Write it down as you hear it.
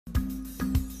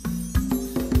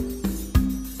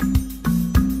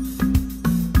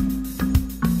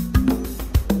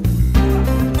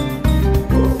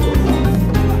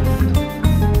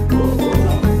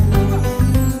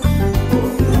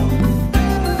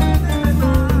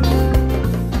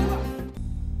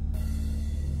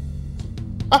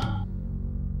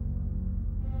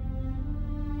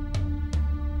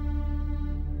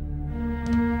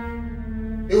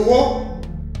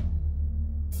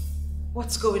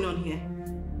going on here?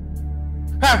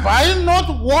 Have I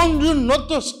not warned you not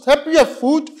to step your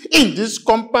foot in this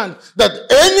compound? That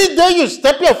any day you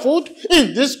step your foot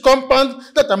in this compound,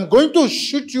 that I'm going to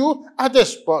shoot you at the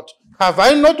spot. Have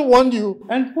I not warned you?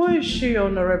 And who is she,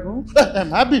 Honorable?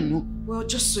 Abinu. Well,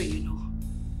 just so you know,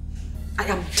 I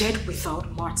am dead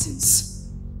without Martins.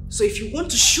 So if you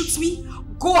want to shoot me,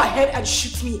 go ahead and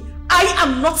shoot me. I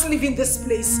am not leaving this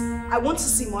place. I want to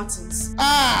see Martins.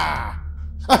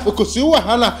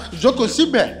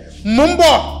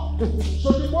 Mumbo!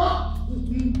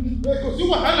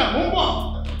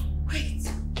 Wait,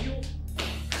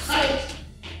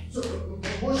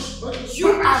 you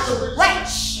are the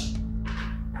wretch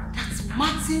that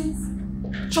Martins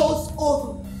chose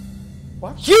over.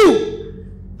 What? You!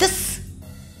 This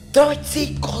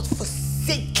dirty,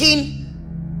 God-forsaken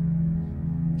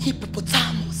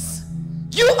hippopotamus.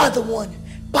 You are the one.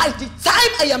 By the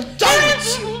time I am done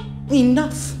with you.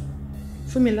 Enough.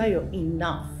 Fumilayo,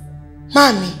 enough.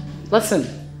 Mommy. Listen,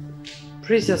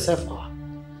 brace yourself up.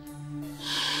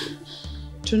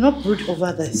 Do not brood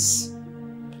over this.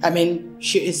 I mean,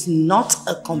 she is not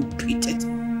a competitor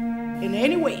in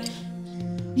any way.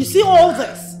 You see all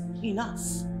this?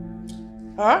 Enough.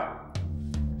 Her?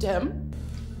 Them?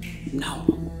 No.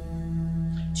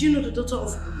 Do you know the daughter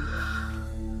of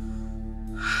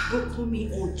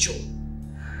Bokumi Ojo?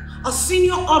 A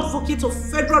senior advocate of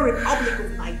Federal Republic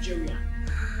of Nigeria.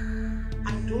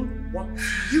 I don't want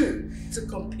you to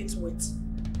compete with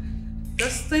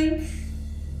this thing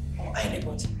or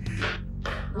anybody.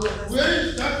 Where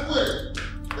is that way?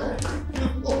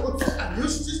 Are you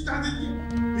still standing here?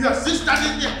 You are still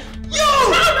standing here. You!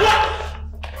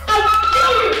 I'll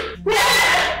kill you!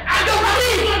 I don't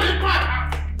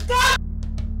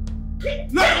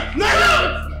believe! No!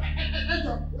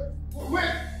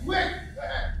 Wait!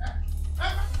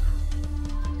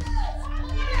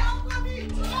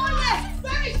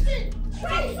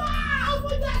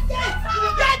 Open that gate!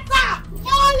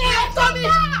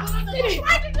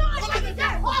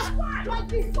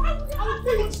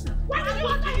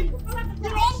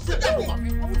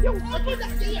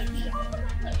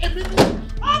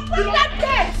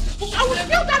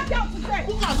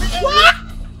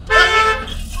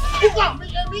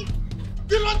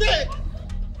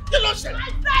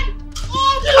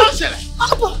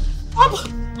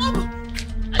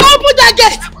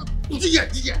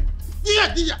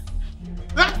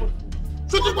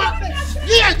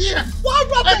 What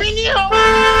rubbish?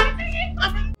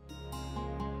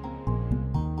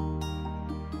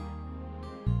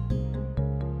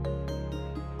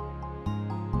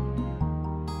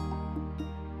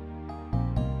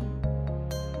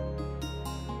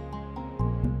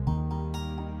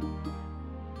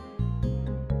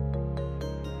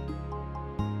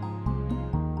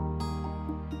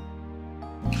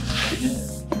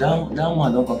 That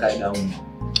woman don't carry that woman.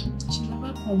 She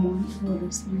never come on for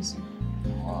this reason.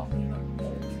 Wow.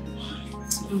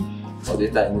 For the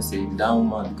time you say that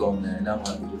woman come and that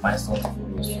man will find something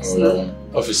for us. Yes,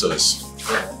 Officers,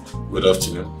 good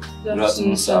afternoon. Good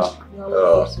afternoon, sir.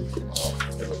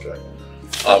 Okay.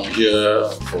 I'm here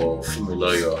for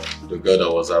Fumilayo, the girl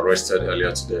that was arrested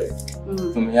earlier today.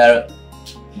 From here,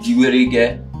 Jiweri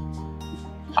girl.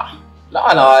 That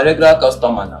one our regular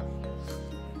customer now.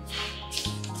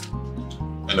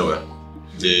 Anyway,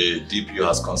 the DPO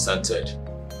has consented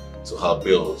to her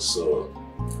bail, so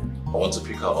I want to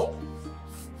pick her up.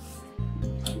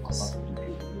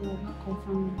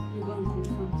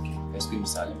 Excuse me,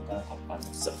 sir. You can't confirm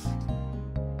yourself.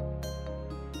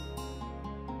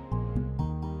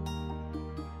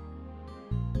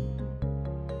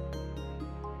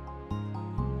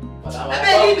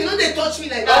 Leave me, don't they touch me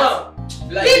like that.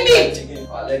 Leave me!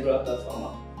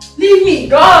 Leave me!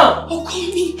 Go! Oh, call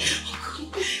me!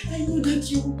 I know that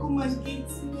you will come and get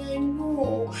me. I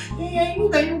know. I know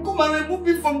that you will come and remove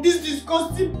me from this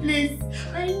disgusting place.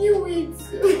 I knew it.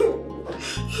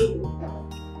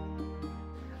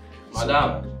 Madam,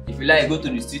 if you like, go to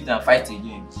the street and fight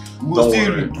again. We will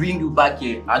still bring you back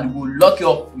here and we will lock you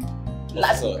up with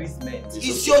last imprisonment.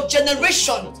 It's your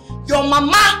generation, your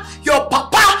mama, your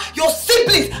papa, your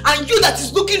siblings, and you that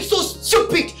is looking so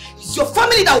stupid. It's your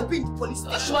family that will be in the police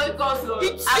station. It's your, look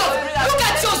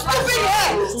at your stupid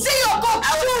hair. See your cock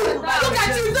shoe. Look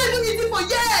at you, you've not even eating for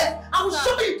years. I will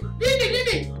show you. Leave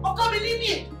me. Oh, come leave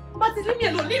me. But leave me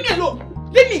alone.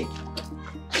 Leave me.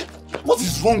 What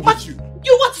is wrong with you?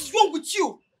 What is wrong with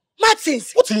you?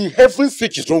 Martins. What in heaven's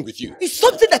sake is wrong with you? It's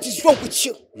something that is wrong with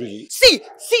you. Really? See,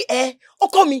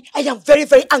 Okomi, I am very,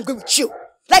 very angry with you.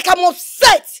 Like I'm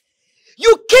upset.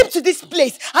 You came to this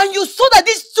place and you saw that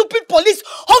these stupid police,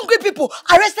 hungry people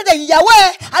arrested them in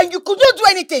Yahweh and you could not do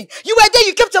anything. You were there,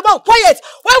 you kept your mouth quiet.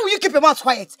 Why will you keep your mouth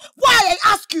quiet? Why, I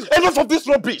ask you? Enough of this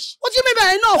rubbish. What do you mean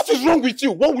by enough? What is wrong with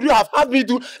you? What would you have had me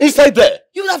do inside there?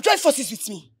 You would have joined forces with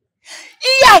me.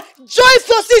 Yeah, join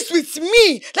forces with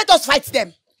me. Let us fight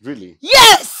them. Really?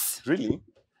 Yes! Really?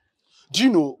 Do you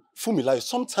know, Fumilayo,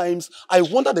 sometimes I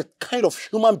wonder the kind of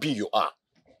human being you are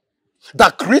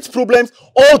that creates problems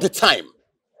all the time.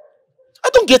 I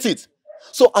don't get it.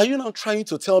 So are you now trying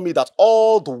to tell me that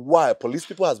all the while police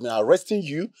people has been arresting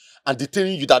you and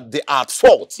detaining you that they are at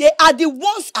fault? They are the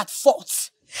ones at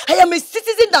fault. I am a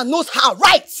citizen that knows her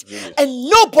rights. Really? And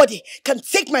nobody can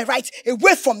take my rights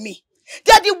away from me.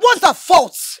 They are the ones at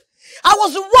fault. I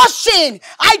was rushing.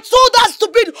 I told that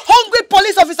stupid, hungry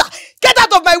police officer, get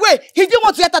out of my way. He didn't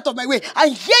want to get out of my way.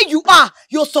 And here you are.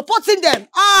 You're supporting them.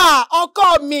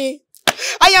 Call me.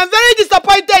 I am very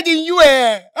disappointed in you. You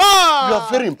are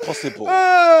very impossible.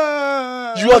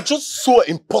 You are just so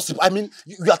impossible. I mean,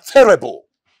 you are terrible.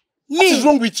 Me? What is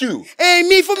wrong with you? Hey,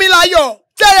 me, Fumilayo.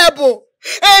 Terrible.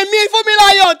 Hey, me,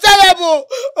 Fumilayo. Terrible.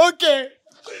 Okay.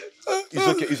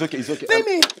 It's okay. Tell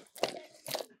me.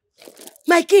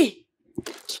 My key.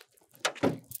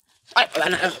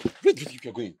 Where do you think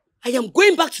you're going? I am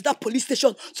going back to that police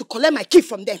station to collect my key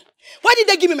from them. Why did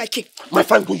they give me my key? My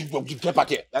friend, you get back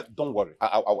here. Don't worry.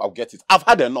 I'll get it. I've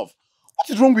had enough. What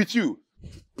is wrong with you?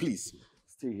 Please,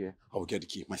 stay here. I will get the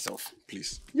key myself.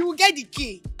 Please. You will get the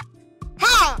key.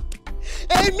 Ha!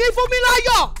 Hey, me for me like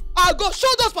yo. I'll go show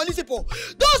those police people.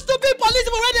 Those stupid police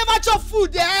people when they match up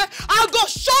food there. I'll go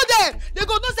show them. They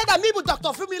go not say that me with Dr.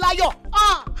 Fumilayo.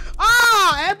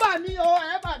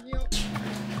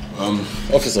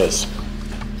 Officers,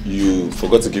 you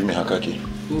forgot to give me her car key.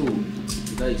 Oh,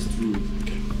 that is true.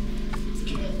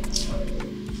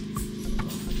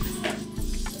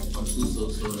 I'm so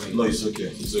sorry. No, it's okay.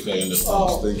 It's okay, I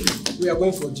understand. Thank you. We are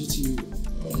going for GT.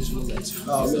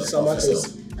 Mr.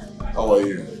 Marcus. How are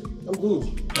you? I'm good.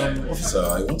 Officer,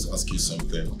 I want to ask you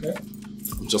something. Okay.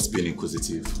 I'm just being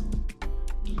inquisitive.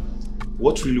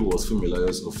 What really was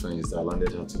Fumilayo's offense that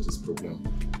landed her to this problem?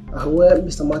 Well,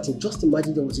 Mr. Martin, just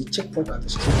imagine there was a checkpoint at the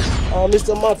street.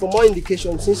 Mr. Martin, for more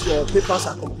indication, since your papers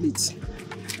are complete,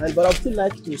 but I would still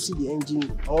like to see the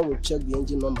engine. I want to check the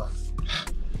engine number.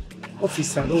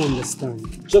 Officer, I don't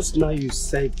understand. Just now you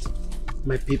said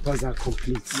my papers are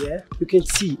complete. Yeah? You can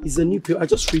see, it's a new paper. I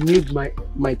just renewed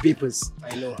my papers.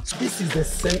 I know. This is the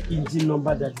same engine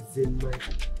number that is in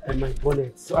my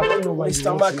bonnet. So I don't know why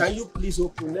Mr. Mark, can you please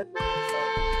open it?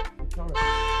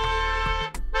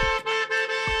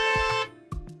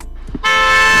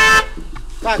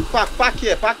 Park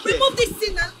here. Remove this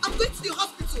thing and I'm going to the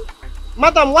hospital.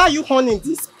 Madam, why are you honing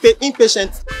this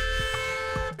impatient?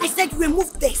 I said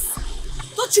remove this.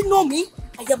 Don't you know me?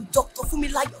 I am Dr.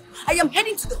 Fumilayo. I am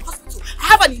heading to the hospital. I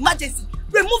have an emergency.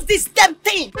 Remove this damn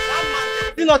thing.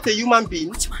 You're not a human being.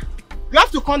 Which man? You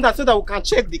have to come down so that we can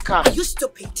check the car. Are you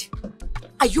stupid?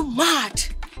 Are you mad?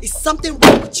 Is something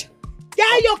wrong with you?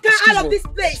 Get your car out of this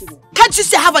place. Can't you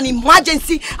say I have an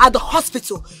emergency at the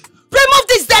hospital? Remove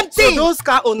this damn thing! So those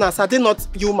car owners, are they not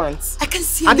humans? I can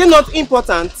see. Are they not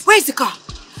important? Where is the car?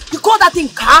 You call that thing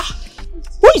car?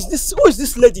 Who is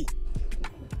this lady?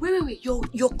 Wait.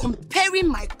 You're comparing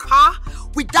my car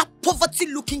with that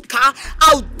poverty-looking car,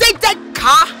 outdated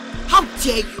car? How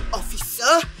dare you,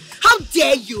 officer? How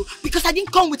dare you? Because I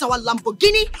didn't come with our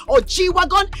Lamborghini or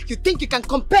G-Wagon, you think you can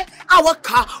compare our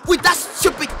car with that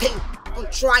stupid thing? Don't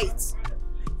try it.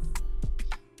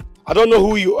 I don't know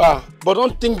who you are, but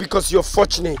don't think because you're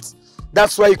fortunate,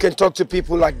 that's why you can talk to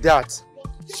people like that.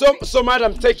 So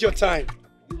madam, take your time.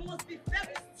 You must be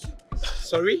very stupid.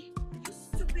 Sorry? Are you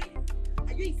stupid?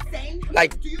 Are you insane?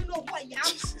 Like... Do you know who I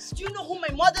am? Do you know who my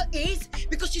mother is?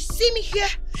 Because you see me here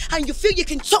and you feel you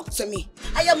can talk to me.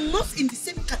 I am not in the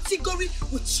same category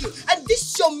with you. And this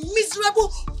is your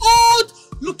miserable,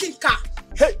 old-looking car.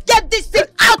 Hey, get this thing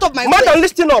out of my way. Madam,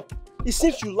 listen up. It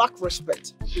seems you lack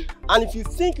respect. And if you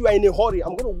think you are in a hurry,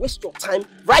 I'm going to waste your time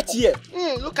right here.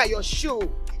 Look at your shoe.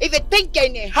 If you think you're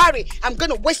in a hurry, I'm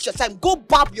going to waste your time. Go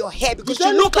bob your hair because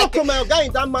you look like to my guy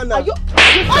in that manner. Are you...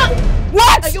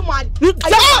 What? Are you mad? You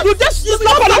just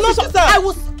stop an officer. I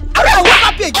will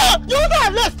slap you again. You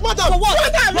don't arrest, madam. For what?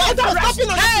 You don't arrest.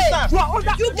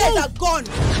 You guys are gone.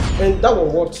 And that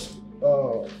was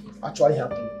what actually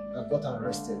happened. I got her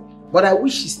arrested. But I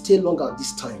wish she stayed longer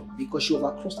this time because she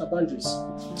overcrossed her boundaries.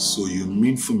 So you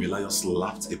mean Fumilayo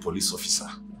slapped a police officer?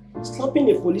 Slapping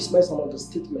a policeman is an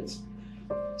understatement.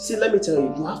 See, let me tell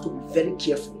you, you have to be very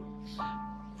careful.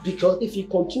 Because if you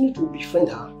continue to befriend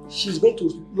her, she's going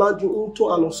to land you into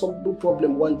an unsolvable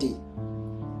problem one day.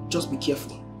 just be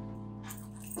careful.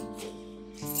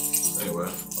 Anyway,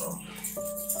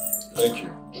 thank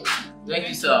you. Thank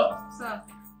you, sir. Sir.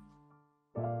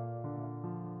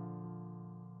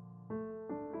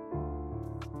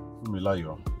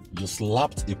 Fumilayo, you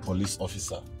slapped a police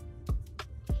officer.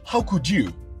 How could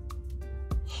you?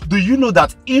 Do you know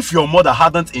that if your mother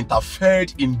hadn't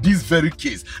interfered in this very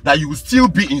case, that you would still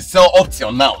be in cell up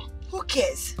till now? Who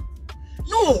cares?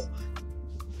 No.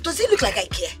 Does it look like I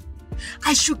care?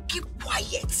 I should keep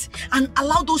quiet and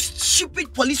allow those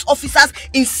stupid police officers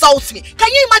insult me. Can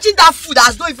you imagine that food that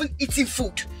has not even eaten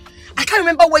food? I can't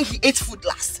remember when he ate food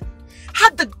last.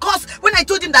 Had the guts when I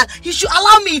told him that he should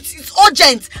allow me, it's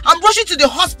urgent. I'm rushing to the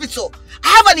hospital. I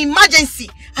have an emergency.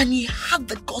 And he had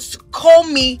the guts to call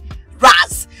me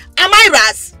Raz. Am I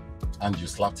Raz? And you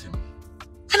slapped him.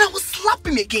 And I will slap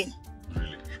him again.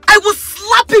 Really? I will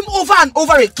slap him over and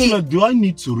over again. So do I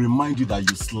need to remind you that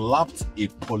you slapped a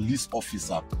police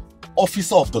officer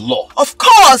of the law? Of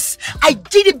course! I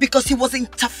did it because he was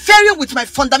interfering with my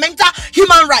fundamental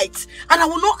human rights. And I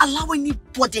will not allow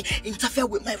anybody interfere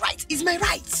with my rights. It's my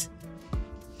right.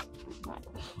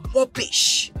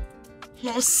 Rubbish.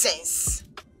 Nonsense.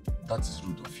 That is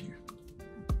rude of you.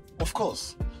 Of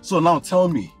course. So now tell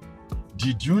me,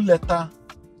 did you let her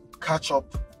catch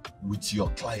up with your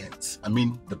client? I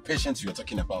mean, the patient you're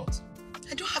talking about.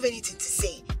 I don't have anything to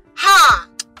say. Ha!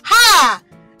 Ha!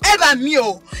 Eba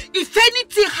mio! If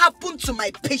anything happened to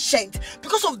my patient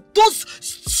because of those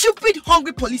stupid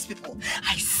hungry police people,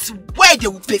 I swear they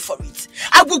will pay for it.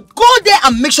 I will go there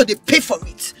and make sure they pay for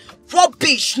it.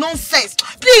 Rubbish, nonsense.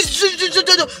 Please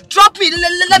drop me.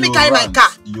 Let me carry my car.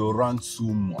 You ran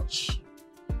too much.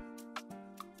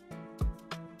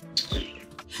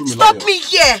 Stop me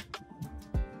here.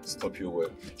 Stop you where?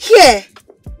 Here.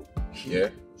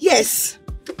 Here? Yes.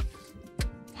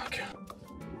 Okay.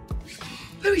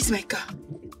 Where is my car?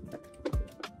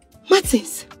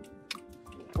 Martins.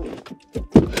 Where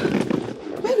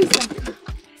is my car?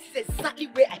 This is exactly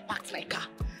where I parked my car.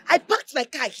 I parked my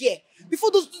car here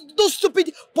before those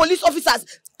stupid police officers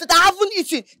that I haven't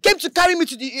eaten came to carry me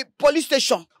to the police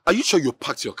station. Are you sure you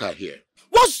parked your car here?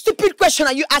 What stupid question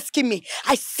are you asking me?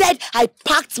 I said I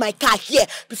parked my car here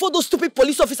before those stupid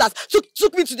police officers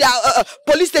took me to their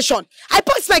police station. I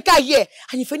parked my car here,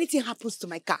 and if anything happens to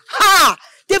my car, ha!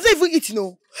 They've not even eaten,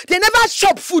 no. They never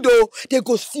shop food, oh. They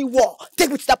go see war.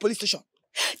 Take me to that police station.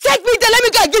 Take me there, let me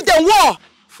go and give them war.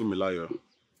 Fumilayo,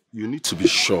 you need to be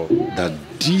sure that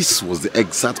this was the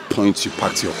exact point you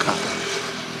parked your car.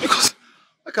 Because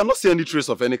I cannot see any trace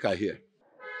of any car here.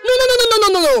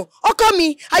 No. Oh, call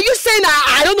me. Are you saying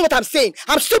I don't know what I'm saying?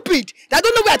 I'm stupid. I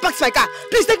don't know where I parked my car.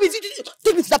 Please take me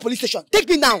to that police station. Take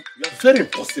me now. You're very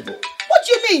impossible. What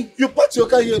do you mean? You parked your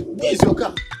car here. Where is your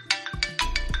car?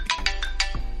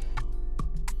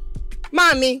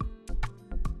 Mommy.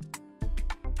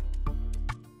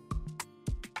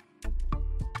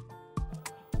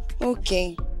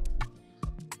 Okay.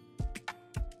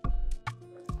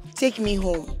 Take me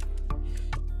home.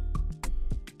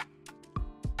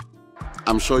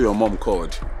 I'm sure your mom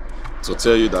called to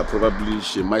tell you that probably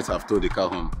she might have towed the car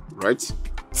home, right?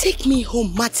 Take me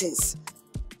home, Martins.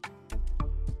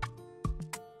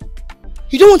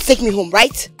 You don't want to take me home,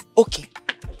 right? Okay.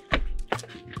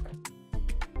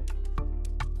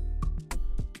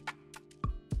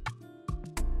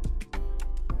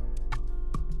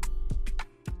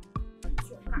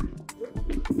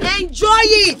 Enjoy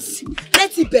it!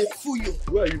 Let it belly fool you.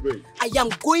 Where are you going? I am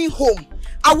going home.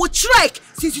 I will trek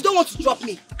since you don't want to drop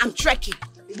me. I'm trekking.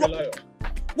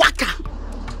 Waka!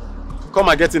 Come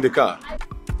and get in the car.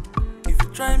 If you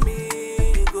try me,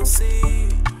 you go see.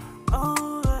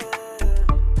 Oh, yeah.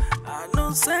 I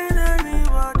don't send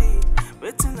anybody.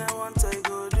 Waiting, I want I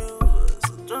go do.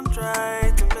 So don't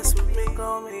try to mess with me.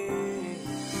 Call me.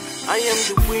 I am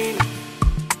the queen.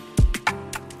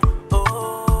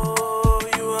 Oh,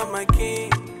 you are my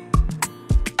king.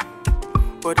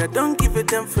 But I don't give a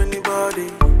damn for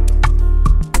anybody.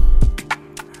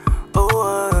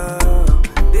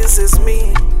 Oh, this is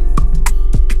me.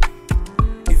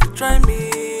 If you try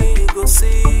me, you go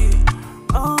see.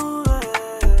 Oh,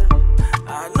 yeah.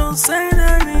 I don't send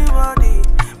anybody.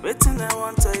 Waiting, I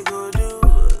want I go do.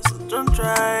 So don't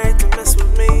try to mess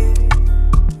with me.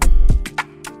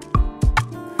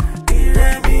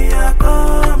 Hear me, I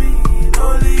call me.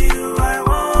 Only you I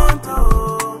want,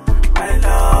 oh, my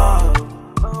love.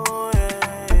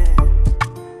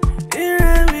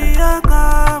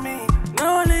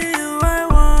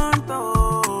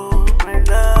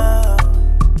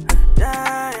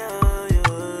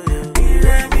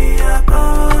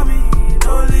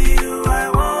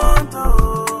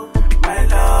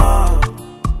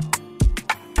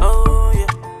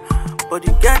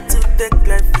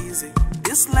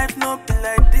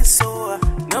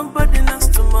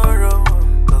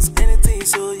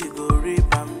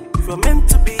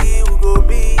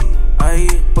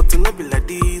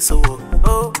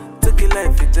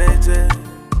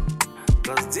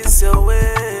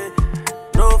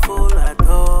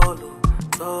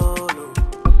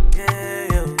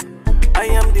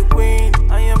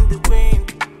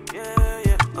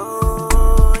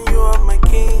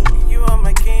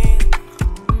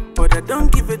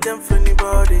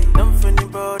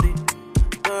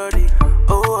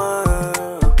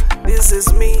 this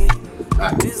is me.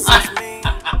 This is me.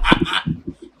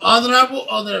 Honorable.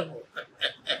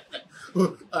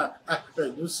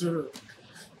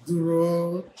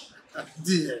 Duro.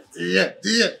 Dear.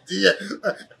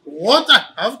 What I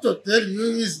have to tell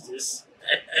you is this.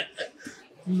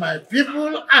 My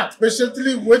people are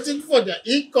patiently waiting for the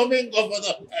incoming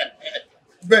governor.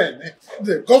 Ben,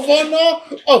 the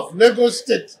governor of Lagos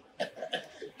State.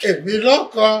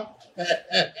 Emiloko.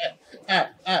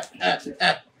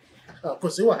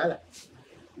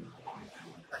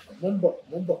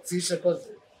 Mumbo, few seconds.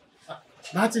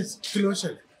 Martins,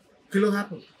 kilo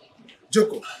happen.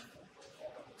 Joko.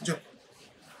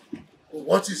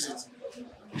 What is it?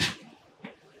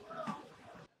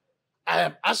 I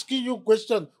am asking you a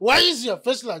question. Why is your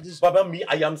face like this? Baba, me,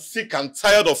 I am sick and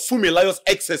tired of Fumilayo's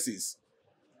excesses.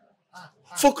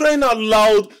 For crying out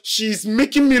loud, she's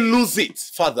making me lose it,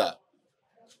 Father.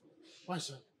 Why,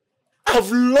 sir?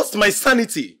 I've lost my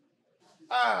sanity.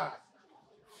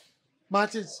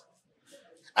 Martins,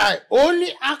 I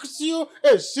only asked you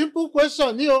a simple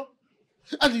question,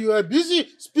 and you are busy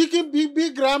speaking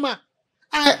big grammar.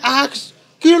 I asked,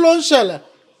 Kilo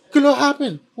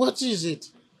happen. What is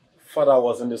it? Father, I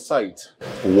was on the site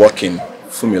working.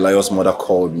 Fumilayo's mother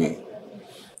called me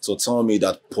to tell me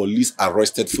that police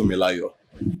arrested Fumilayo.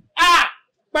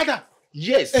 Brother.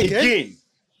 Yes, again.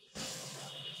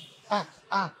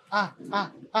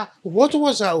 What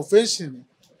was her offense?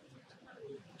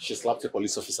 She slapped a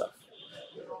police officer.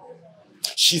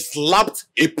 She slapped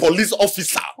a police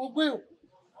officer. Oh, well.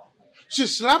 She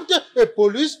slapped a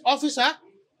police officer?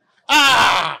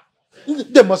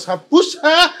 They must have pushed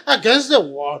her against the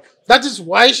wall. That is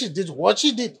why she did what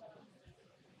she did.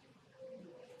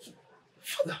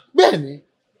 Father. Benny.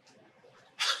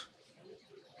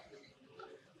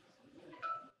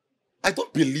 I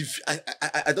don't believe,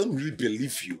 I don't really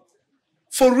believe you.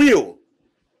 For real.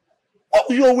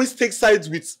 You always take sides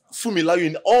with Fumilayo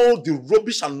in all the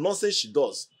rubbish and nonsense she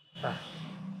does.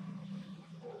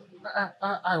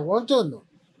 I want to know.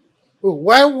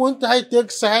 Why won't I take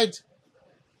sides?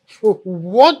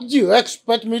 What do you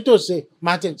expect me to say,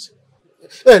 Martins?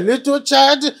 A little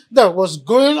child that was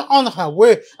going on her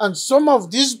way, and some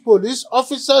of these police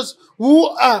officers who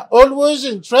are always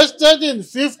interested in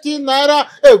 50 naira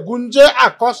a gunje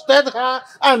accosted her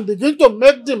and begin to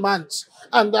make demands.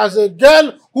 And as a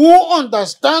girl who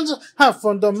understands her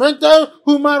fundamental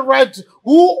human rights,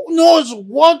 who knows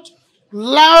what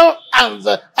law and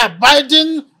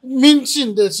abiding means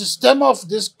in the system of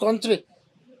this country,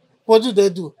 what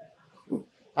do?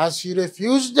 As she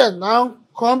refused to now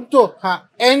come to her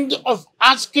end of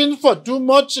asking for too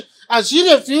much, as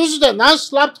she refused to now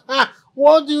slapped her,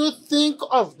 what do you think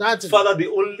of that? Father, the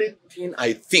only thing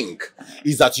I think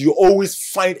is that you always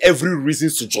find every reason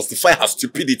to justify her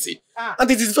stupidity. And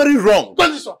it is very wrong.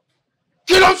 Will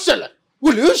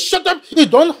you shut up? You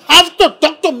don't have to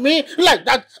talk to me like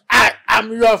that. I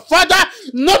am your father.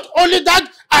 Not only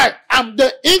that, I am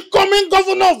the incoming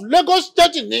governor of Lagos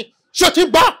State.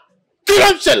 Shotiba!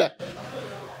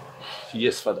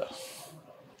 Yes, Father.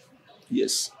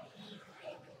 Yes.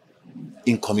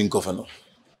 Incoming governor.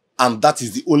 And that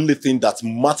is the only thing that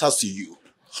matters to you.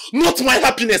 Not my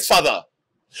happiness, Father.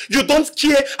 You don't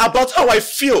care about how I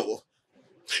feel.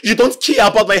 You don't care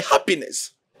about my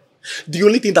happiness. The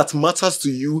only thing that matters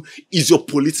to you is your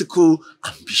political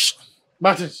ambition.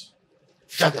 Martins,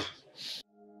 Father.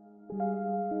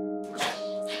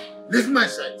 Leave my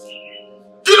side.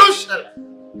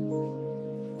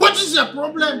 What is your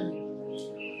problem?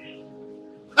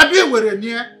 Abi were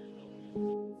near.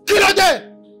 Kilode!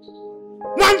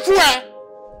 Manfua!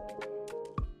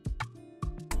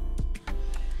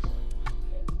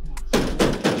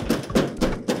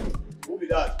 Who be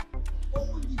that?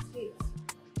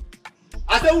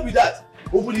 I said, who be that?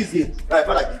 Open this gate. Right,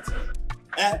 Father,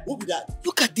 gate. Who be that?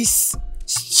 Look at this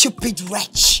stupid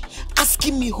wretch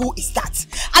asking me who is that.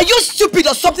 Are you stupid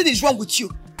or something is wrong with you?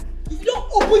 If you don't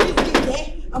open this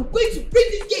gate, I'm going to bring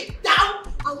this gate down,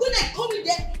 and when I come in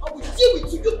there, I will deal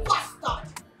with you bastard.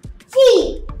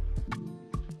 Fool!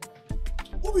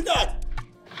 Who be that?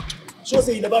 Sure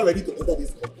say you never ready to enter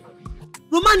this company.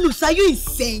 Romanus, are you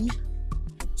insane?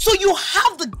 So you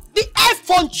have the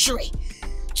effrontery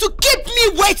to keep me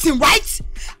waiting, right?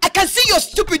 I can see you're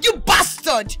stupid, you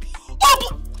bastard!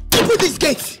 Open this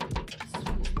gate!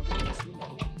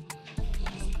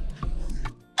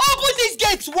 Open this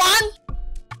gate, 1,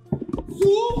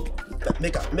 2...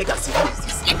 Make her see who is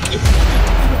this.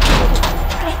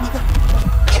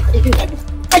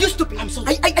 Are you stupid? I'm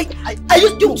sorry. Are you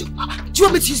stupid? Do you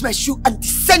want me to use my shoe and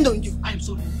descend on you? I'm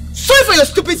sorry. Sorry for your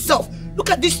stupid self. Look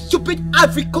at this stupid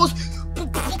Africa's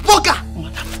bugger.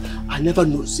 Madam, I never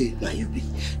know say now you be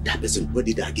that person where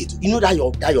did I get to. You know that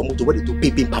your motor where to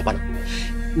pay papa.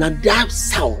 Now that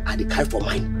sound and the carry for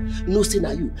mine. You know say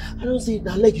now you. I don't say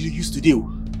that like you used to do.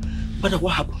 But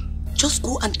what happened? Just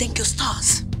go and thank your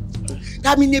stars.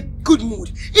 I'm in a good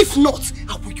mood. If not,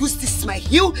 I will use this my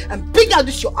heel and bring out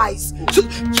this your eyes.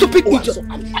 Stupid idiot.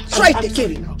 Try it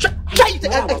again. Try it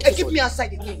and keep me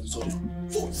outside again. Sorry.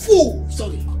 Fool.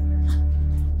 Sorry.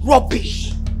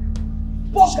 Rubbish.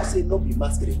 She say not be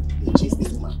masquerade. They chase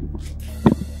this woman. What's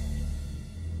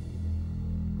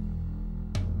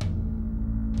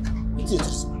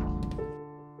it?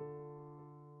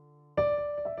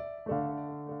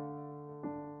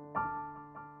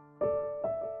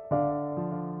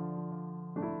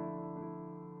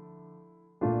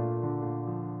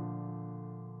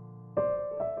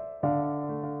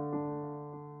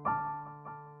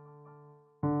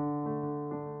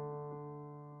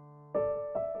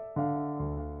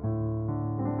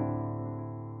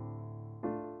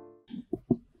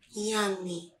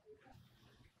 Yummy.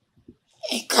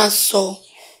 Ekaso.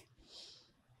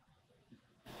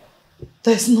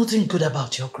 There's nothing good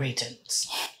about your greetings.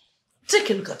 Take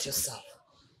a look at yourself.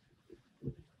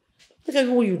 Look at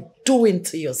what you're doing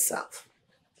to yourself.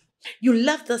 You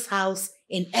left this house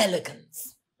in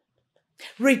elegance,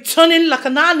 returning like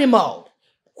an animal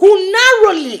who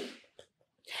narrowly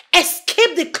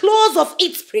escaped the claws of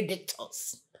its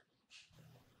predators.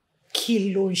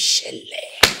 Kilo shele.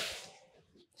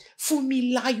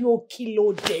 Fumilayo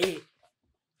kilo de.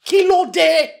 Kilo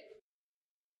de.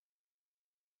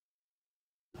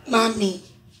 Mommy,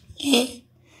 I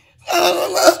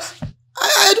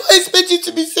don't expect you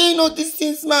to be saying all these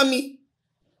things, Mommy.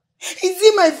 Is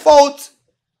it my fault?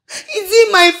 Is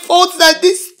it my fault that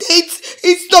this state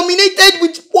is dominated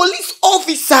with police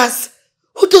officers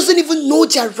who doesn't even know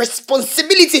their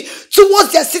responsibility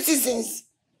towards their citizens?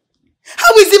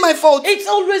 How is it my fault? It's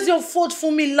always your fault,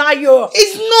 Fumilayo.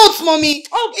 It's not, Mommy.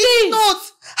 Oh, please. It's not.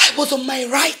 I was on my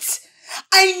right.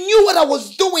 I knew what I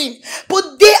was doing,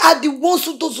 but they are the ones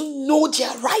who doesn't know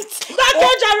their rights. Jare!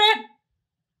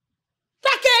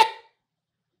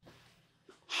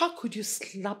 How could you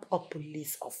slap a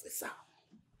police officer?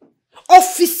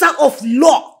 Officer of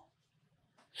law!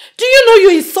 Do you know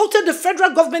you insulted the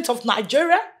federal government of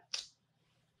Nigeria?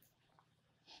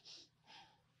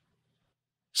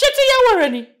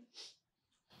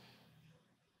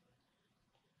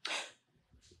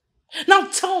 Now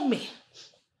tell me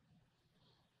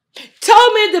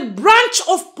the branch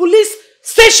of police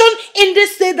station in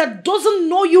this state that doesn't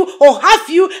know you or have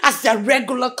you as their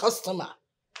regular customer.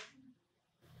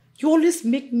 You always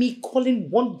make me calling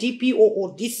one DPO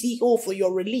or DCO for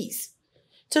your release.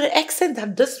 To the extent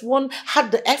that this one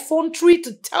had the effrontery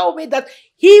to tell me that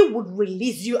he would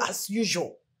release you as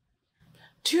usual.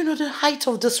 Do you know the height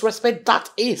of disrespect that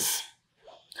is?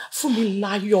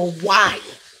 Fumilayo, why?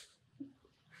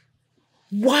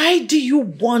 Why do you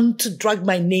want to drag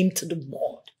my name to the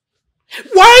mud?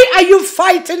 Why are you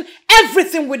fighting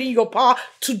everything within your power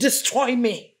to destroy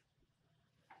me?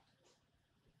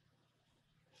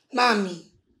 Mommy,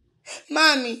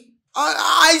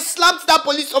 I slapped that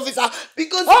police officer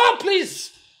because... Oh,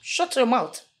 please, shut your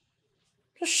mouth.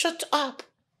 Just shut up.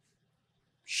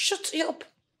 Shut up.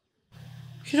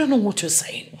 You don't know what you're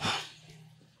saying.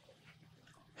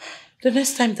 The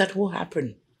next time that will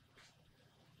happen,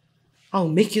 I'll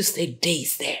make you stay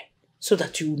days there so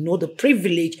that you know the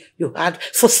privilege you had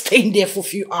for staying there for a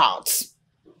few hours.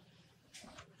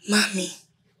 Mommy,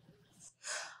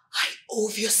 I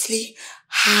obviously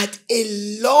had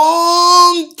a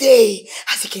long day,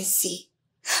 as you can see.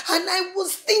 And I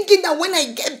was thinking that when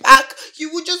I get back,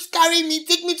 you would just carry me,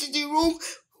 take me to the room,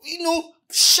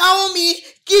 shower me,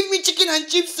 give me chicken and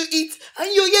chips to eat, and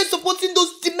you're here supporting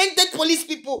those demented police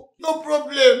people. No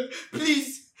problem.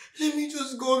 Please, let me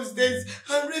just go upstairs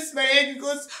and rest my head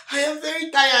because I am very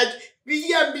tired. Be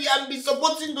here and be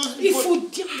supporting those people. If you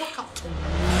didn't walk up to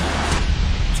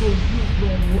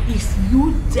you, if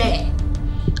you dare,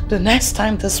 the next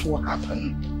time this will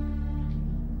happen,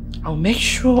 I'll make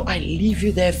sure I leave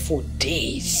you there for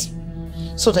days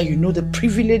so that you know the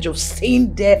privilege of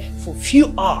staying there for a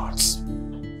few hours.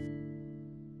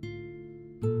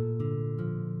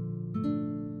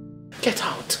 Get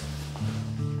out.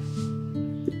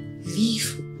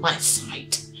 Leave my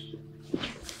sight.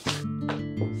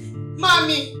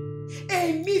 Mommy!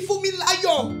 Hey, me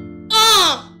Fumilayo!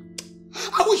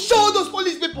 I will show those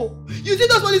police people. You see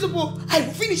those police people? I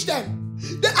will finish them.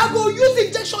 Then I go use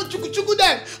injection chuku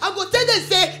them. I go tell them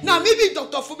say, now maybe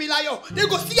Dr. Fumilayo. They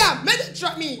go see her. May they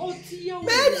try me. Oh, dear.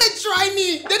 May they try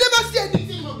me. They never see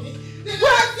anything, mommy. They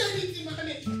never see anything,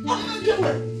 mommy.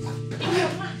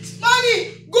 Mommy,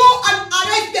 Go and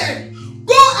arrest them.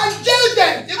 Go and jail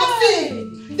them. They go see.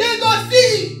 They go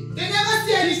see. They never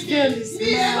see anything. This girl is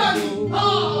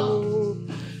mad.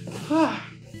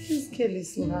 This girl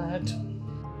is mad.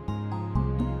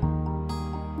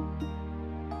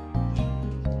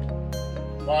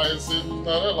 My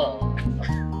Cinderella.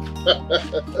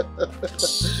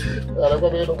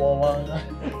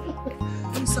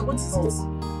 Sir, what is it?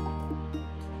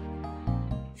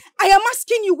 I am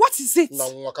asking you, what is it?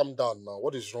 Now, calm down now.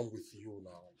 What is wrong with you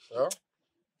now?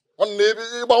 On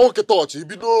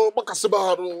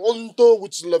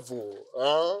which level?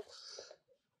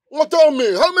 Well, tell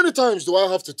me, how many times do I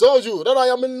have to tell you that I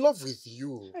am in love with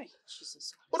you? Hey,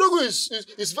 Jesus. Odogo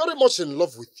is very much in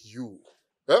love with you.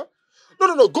 Yeah?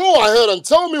 No. Go ahead and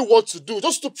tell me what to do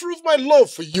just to prove my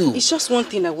love for you. It's just one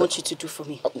thing I want you to do for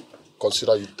me.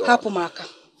 Consider you done. Hapumaka.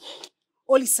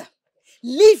 Olisa,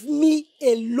 leave me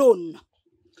alone.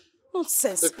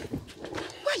 Nonsense.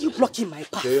 Why are you blocking my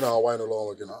path? Okay, now wine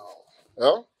along again now.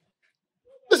 Yeah?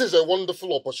 This is a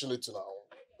wonderful opportunity now.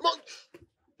 But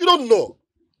you don't know.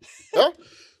 Yeah?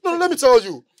 No, let me tell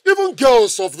you. Even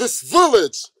girls of this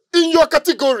village, in your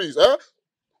categories,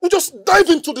 will just dive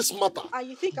into this matter. And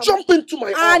you think jump into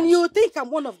my arms. And you think I'm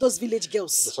one of those village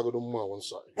girls? Yes, I got one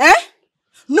side. Eh?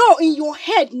 No, in your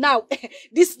head now,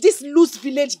 this loose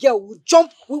village girl will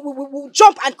jump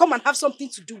and come and have something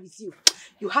to do with you.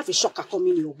 You have a shocker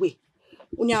coming your way.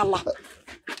 Unyala.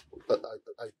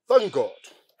 I thank God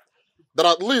that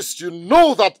at least you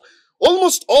know that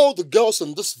almost all the girls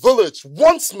in this village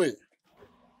wants me.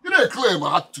 You didn't claim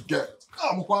I had to get.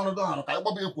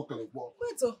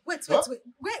 Wait,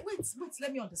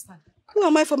 let me understand. Who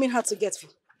am I forming hard to get for?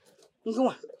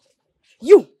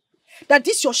 You. That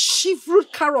this your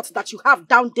shriveled carrot that you have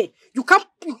down there, you can't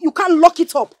lock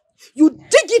it up. You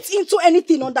dig it into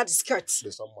anything under the skirt. No,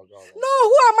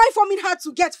 who am I forming hard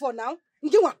to get for now?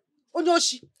 Ngiwa,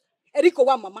 Onyoshi, Eriko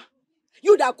wa mama.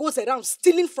 You that goes around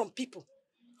stealing from people.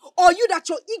 Or you that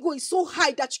your ego is so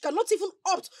high that you cannot even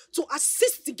opt to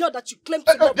assist the girl that you claim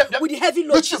to love with the heavy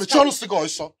load she's carrying.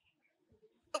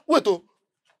 Wait,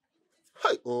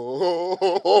 hey.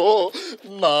 Oh,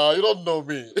 nah, you don't know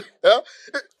me. Yeah?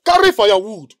 Carry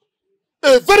firewood.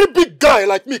 A very big guy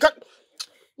like me.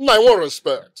 Nah, I want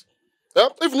respect. Yeah?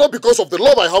 If not because of the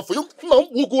love I have for you, no,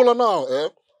 we'll go now. Yeah?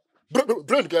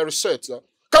 Brain get reset. Yeah?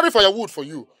 Carry firewood for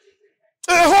you.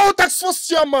 A whole tax force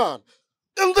chairman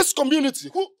in this community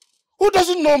who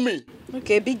doesn't know me.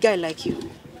 Okay, a big guy like you.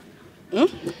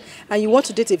 And you want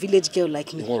to date a village girl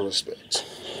like me. You want respect.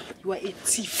 You are a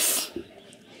thief.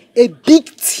 A big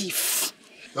thief.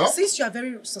 Huh? Since you are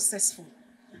very successful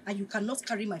and you cannot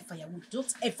carry my firewood,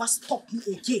 don't ever stop me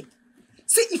again.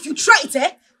 See, if you try it,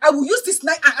 I will use this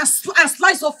knife and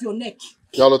slice off your neck.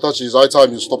 Yalotachi, it's high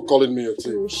time you stop calling me a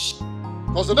thief.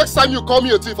 Because the next time you call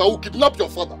me a thief, I will kidnap your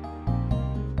father.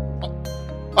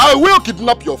 I will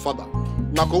kidnap your father.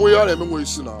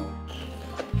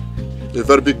 A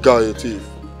very big guy, a thief.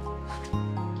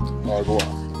 I'll go on.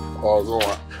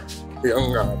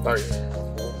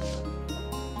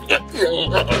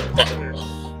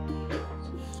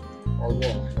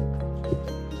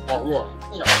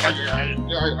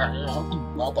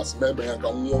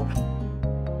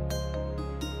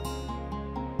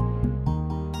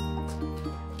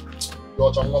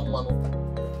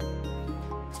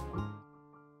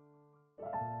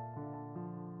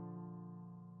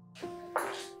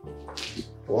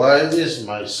 Why is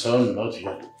my son not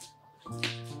here?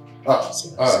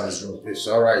 It's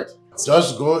all right.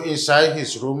 Just go inside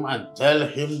his room and tell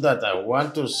him that I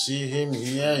want to see him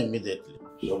here immediately.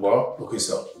 Shobo? Okay,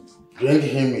 sir. Bring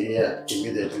him here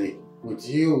immediately with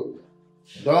you.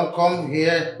 Don't come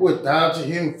here without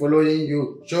him following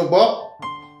you. Shobo?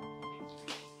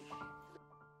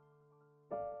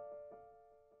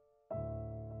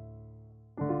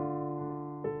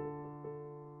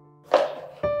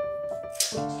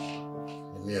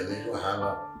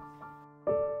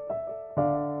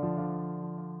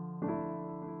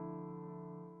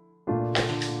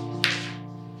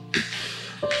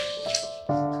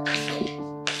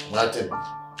 Martin,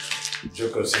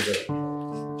 Joko, sit down.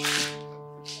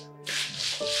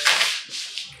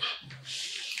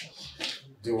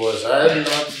 Was I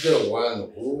not the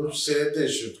one who said they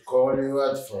should call you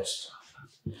at first?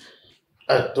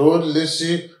 I told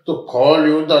Lizzie to call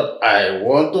you that I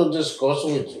want to discuss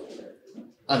with you.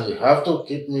 And you have to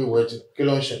keep me waiting.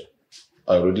 Kilonshe.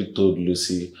 I already told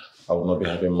Lucy I will not be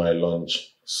having my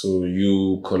lunch. So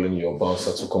you calling your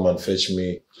bouncer to come and fetch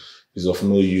me is of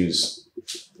no use.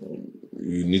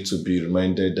 You need to be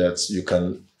reminded that you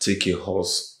can take a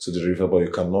horse to the river, but you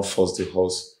cannot force the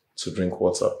horse to drink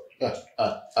water.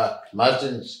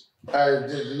 Martin, I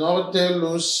did not tell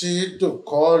Lucy to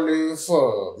call you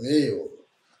for me.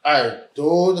 I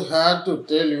told her to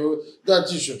tell you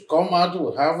that you should come out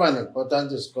to have an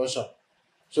important discussion.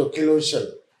 So, Kilo Shell.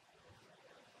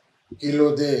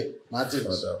 Kilo de Martins.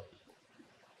 Father,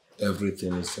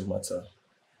 everything is a matter.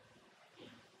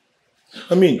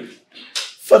 I mean,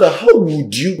 Father, how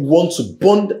would you want to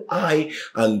bond I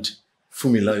and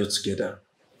Fumilayo together?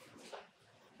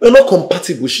 We're not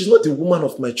compatible. She's not the woman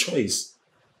of my choice.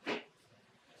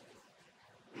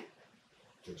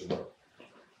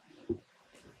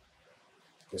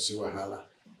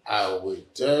 I will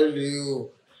tell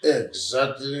you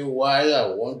exactly why I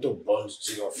want to bond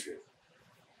two of you.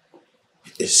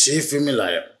 You see,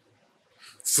 Fumilayo.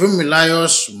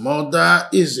 Fumilayo's mother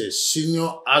is a senior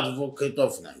advocate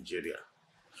of Nigeria.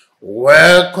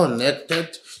 Well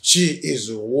connected, she is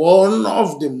one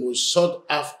of the most sought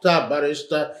after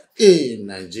barrister in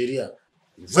Nigeria.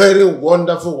 Very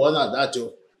wonderful one at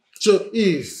that. So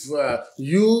if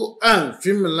you and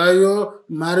Fumilayo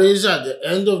marries at the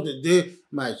end of the day,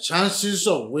 my chances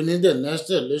of winning the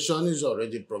next election is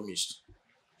already promised.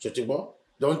 Chotibo,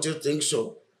 don't you think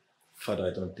so? Father,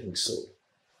 I don't think so.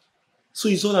 So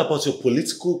it's all about your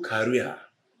political career.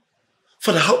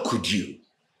 Father, how could you?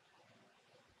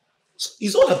 So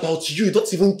it's all about you. You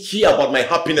don't even care about my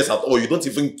happiness at all. You don't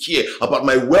even care about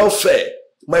my welfare,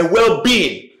 my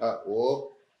well-being.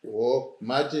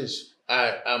 Martins,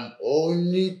 I am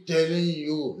only telling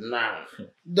you now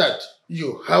that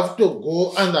you have to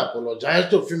go and apologize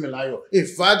to Fumilayo. In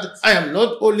fact, I am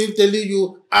not only telling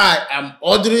you, I am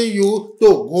ordering you to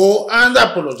go and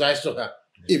apologize to her.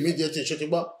 Immediately,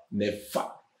 Shotiba.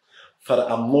 Never. Father,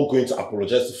 I'm not going to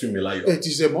apologize to Fumilayo. It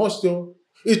is a must, though.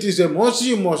 It is a must.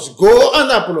 You must go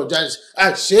and apologize.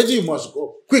 I said you must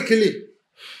go. Quickly.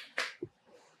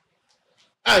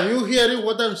 Are you hearing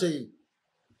what I'm saying?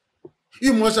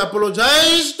 You must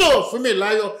apologize to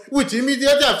Fumilayo with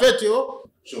immediate effect, yo.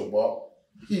 So, Bob,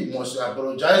 you must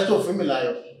apologize to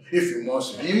Fumilayo if you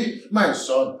must be my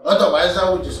son. Otherwise, I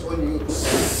will disown you.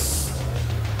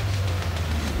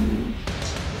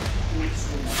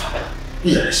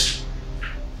 Yes.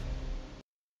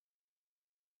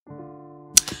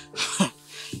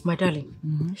 My darling,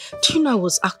 do you know I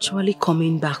was actually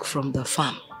coming back from the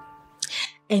farm?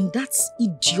 And that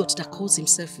idiot that calls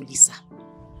himself Ulisa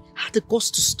had the guts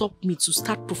to stop me to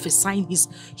start prophesying his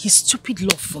stupid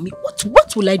love for me.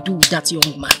 What will I do with that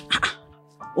young man?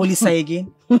 Ulisa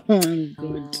again?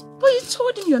 Good. But you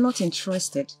told him you're not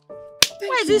interested.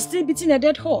 Why is he still beating a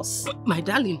dead horse? My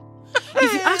darling,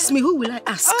 if you ask me, who will I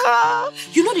ask?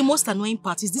 You know the most annoying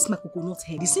part is this my coconut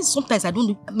head. It says sometimes I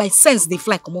don't, my sense they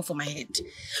fly come off from my head.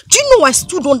 Do you know I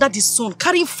stood under the sun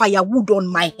carrying firewood on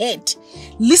my head,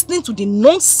 listening to the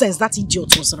nonsense that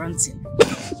idiot was ranting?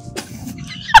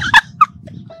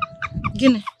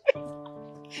 Guinea.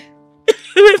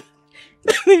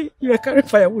 You are carrying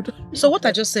firewood. So what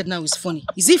I just said now is funny.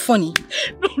 Is it funny?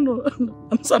 No.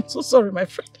 I'm so sorry, my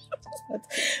friend.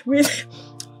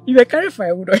 You were carrying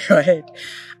firewood on your head,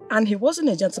 and he wasn't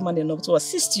a gentleman enough to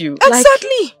assist you.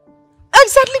 Exactly.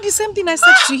 Exactly the same thing I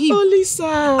said to him. Oh, Lisa.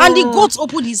 And the goat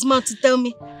opened his mouth to tell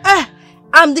me,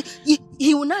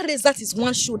 he will not raise that his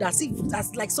one shoulder as if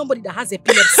that's like somebody that has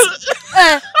epilepsy.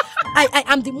 I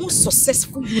am the most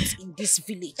successful youth in this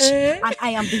village. And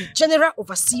I am the general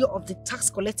overseer of the tax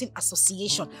collecting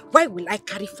association. Why will I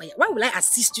carry fire? Why will I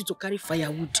assist you to carry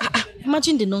firewood?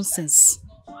 Imagine the nonsense.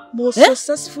 Most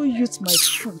successful youth, my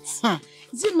foot.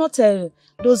 Is it not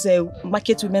those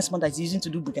market women's mother is using to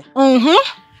do buga?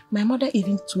 My mother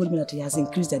even told me that he has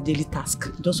increased their daily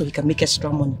task just so he can make extra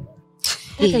money.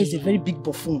 That guy is a very big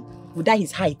buffoon. With that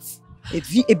his height,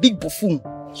 a big buffoon.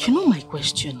 You know my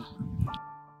question.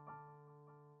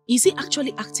 Is he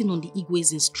actually acting on the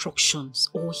Igwe's instructions,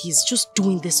 or he's just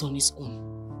doing this on his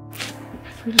own?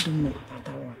 I really don't know about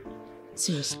that one.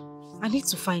 Seriously. I need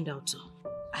to find out.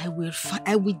 I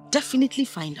will definitely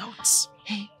find out.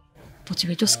 Hey, but you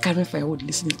were just carrying firewood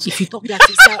listening to. If you talk that,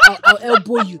 I'll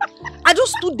elbow you. I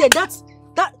just stood there.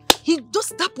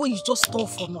 That boy is just tall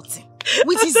for nothing.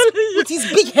 With his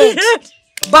big head.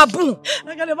 Baboon.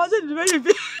 I can imagine the way you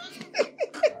feel.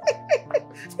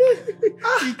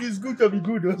 It is good to be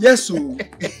good. Huh? Yes, so.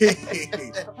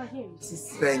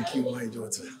 Thank you, my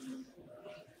daughter.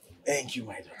 Thank you,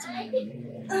 my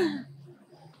daughter.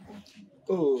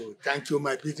 Oh, thank you,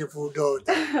 my beautiful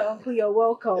daughter. Uncle, you're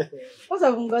welcome. What's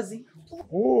up, Ngozi?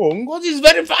 Oh, Ngozi is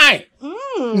very fine.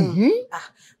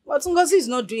 But Ngozi is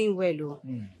not doing well.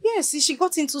 Yes, she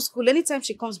got into school. Anytime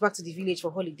she comes back to the village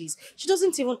for holidays, she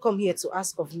doesn't even come here to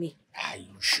ask of me. Are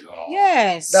you sure?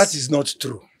 Yes. That is not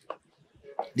true.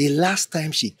 The last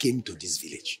time she came to this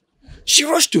village, She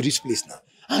rushed to this place now.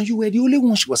 And you were the only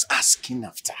one she was asking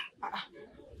after.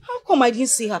 How come I didn't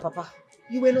see her, Papa?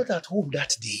 You were not at home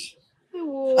that day.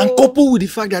 Oh. And coupled with the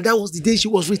fact that that was the day she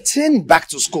was returned back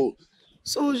to school.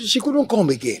 So she couldn't come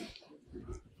again.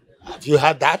 Have you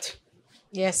heard that?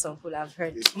 Yes, Uncle, I've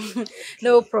heard.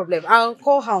 No problem. I'll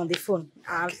call her on the phone.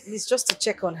 It's just to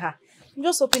check on her. I'm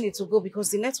just hoping it will go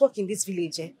because the network in this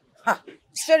village,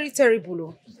 it's very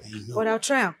terrible. But I'll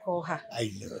try and call her.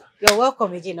 I know. You're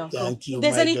welcome again, Uncle. Thank you. If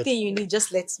there's anything you need,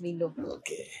 just let me know.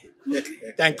 Okay.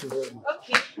 Thank you very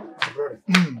much.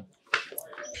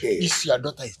 Okay. This your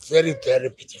daughter is very, very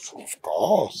beautiful. Of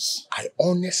course. I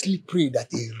honestly pray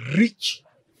that a rich,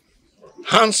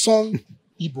 handsome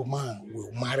Igbo man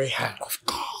will marry her. Of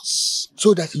course.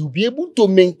 So that he will be able to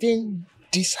maintain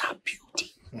this her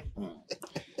beauty.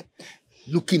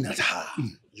 Looking at her,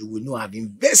 you will know I've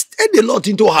invested a lot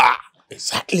into her.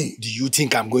 Exactly. Do you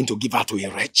think I'm going to give her to a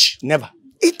wretch? Never.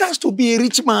 It has to be a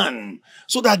rich man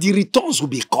so that the returns will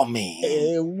be coming.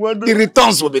 The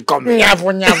returns will be coming.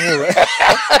 Nyavu, nyavu.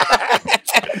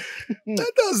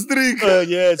 Let us drink. Oh,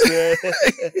 yes, yes.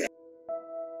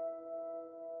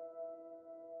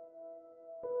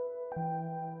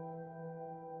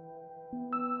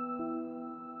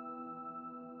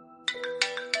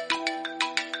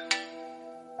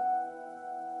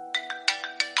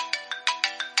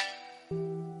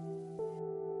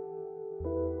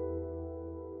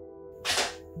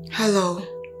 Hello.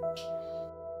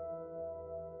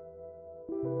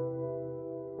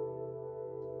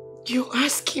 You're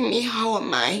asking me how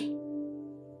am I?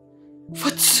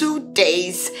 For 2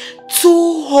 days, 2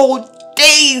 whole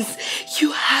days,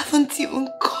 you haven't even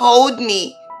called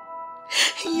me.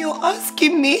 And you're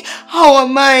asking me how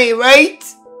am I, right?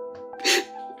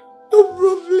 No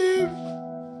problem.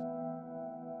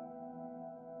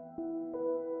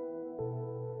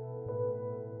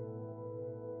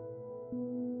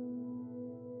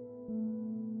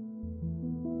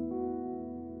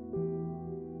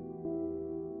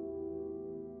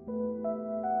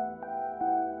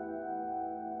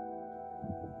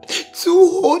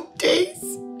 Two whole days,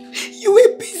 you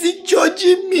were busy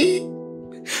judging me.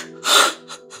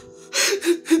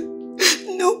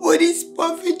 Nobody's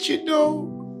perfect, you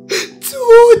know. 2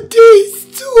 whole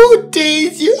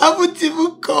days, you haven't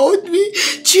even called me.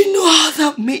 Do you know how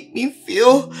that made me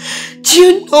feel? Do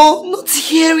you know not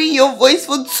hearing your voice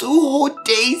for 2 whole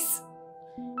days?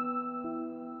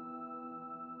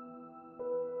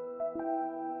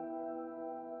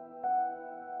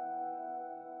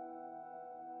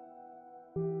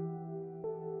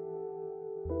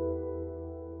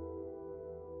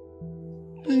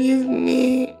 Leave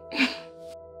me.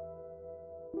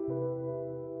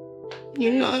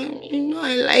 You know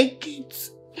I like it.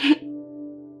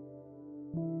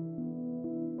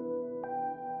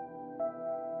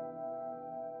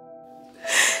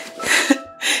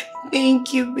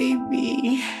 Thank you,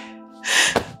 baby.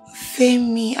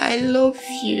 Femi, I love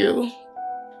you.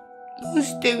 Don't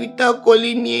stay without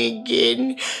calling me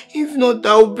again. If not,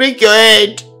 I'll break your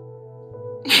head.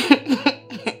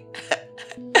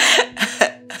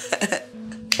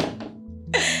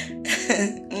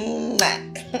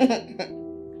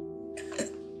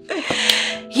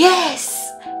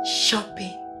 Yes,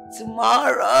 shopping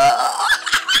tomorrow.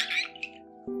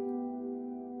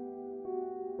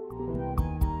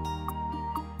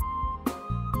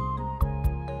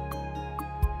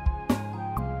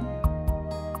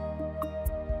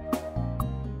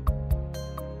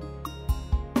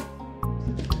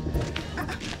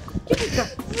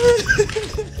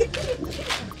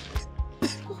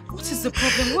 What is the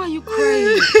problem? Why are you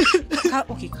crying?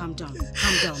 Okay, calm down.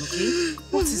 Calm down, okay?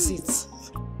 What is it?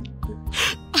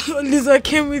 Lisa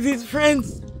came with his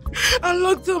friends and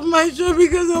locked up my shop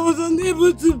because I was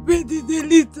unable to pay the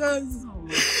daily tax.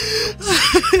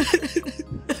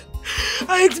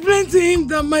 I explained to him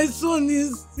that my son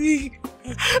is sick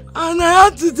and I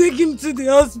had to take him to the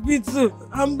hospital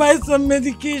and buy some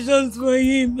medications for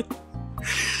him.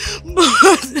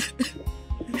 But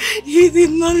he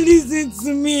did not listen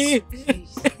to me.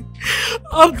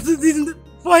 Up to the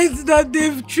point that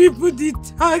they've tripled the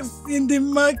tax in the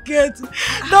market.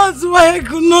 That's why I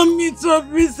could not meet up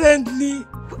recently.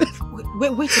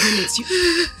 Wait a minute.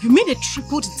 You made a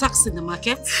tripled tax in the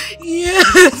market?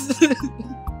 Yes.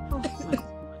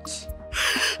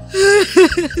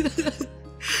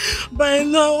 By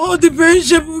now, all the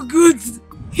perishable goods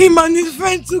him and his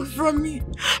friend took from me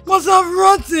must have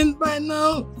rotten by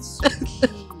now.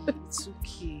 It's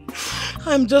okay.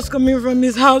 I'm just coming from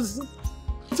his house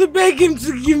to beg him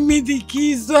to give me the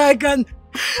keys so I can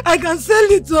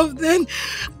sell it off, then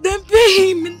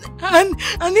pay him and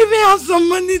even have some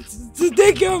money to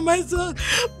take care of my son,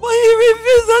 but he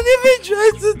refused and even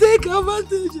tried to take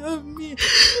advantage of me.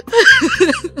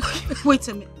 Wait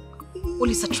a minute.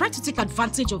 Olisa tried to take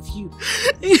advantage of you.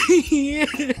 Yeah.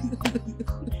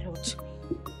 Lord.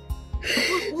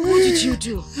 What did you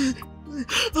do?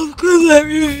 Of course I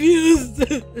refused.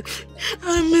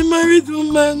 I'm a married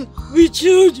woman with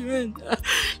children.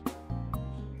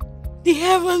 The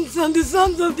heavens and the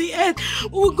sons of the earth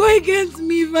will go against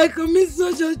me if I commit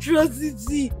such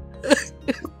atrocity.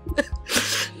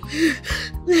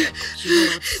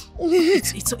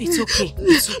 It's okay.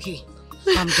 It's okay.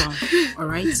 Calm down,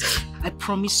 alright? I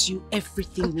promise you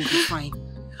everything will be fine.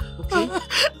 Okay?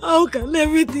 How can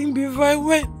everything be fine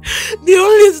when the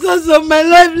only source of my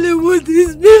livelihood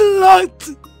is being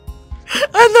locked?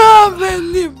 I don't have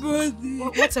anybody.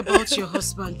 What about your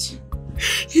husband?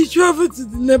 He traveled to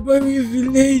the neighboring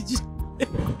village.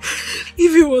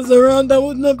 If he was around, I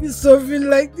would not be suffering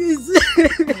like this.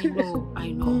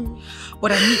 I know.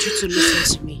 But I need you to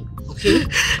listen to me, okay?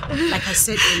 Like I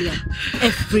said earlier,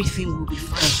 everything will be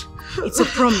fine. It's a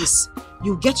promise.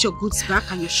 You'll get your goods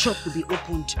back and your shop will be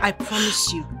opened. I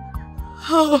promise you.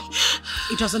 How?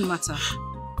 It doesn't matter.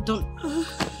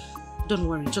 Don't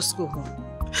worry. Just go home,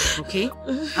 okay?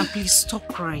 And please stop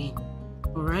crying,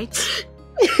 alright?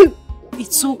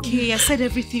 It's okay. I said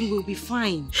everything will be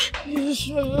fine. You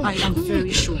sure? I am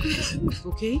very sure.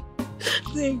 Okay?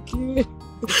 Thank you.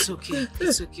 It's okay.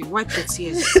 It's okay. Wipe the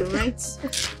tears, alright?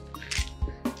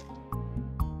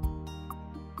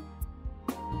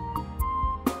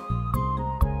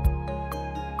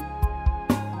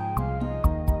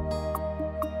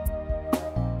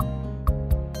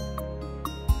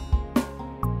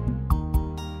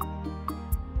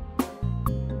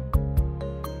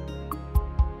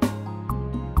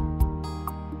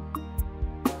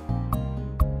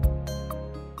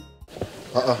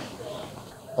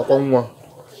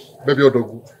 Baby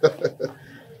Odogu.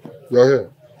 You're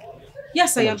here?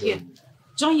 Yes, I am here.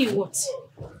 Join you what?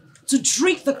 To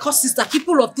drink the curses that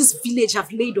people of this village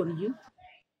have laid on you?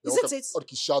 Isn't it?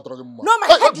 No, my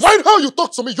head is... Mind how you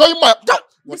talk to me. You're in my...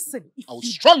 Listen, if I will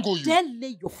strangle you. Then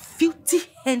lay your filthy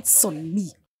hands on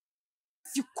me.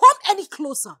 If you come any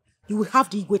closer, you will have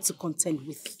the Igwe to contend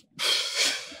with.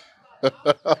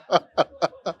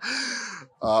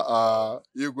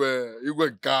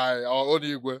 Igwe guy, our own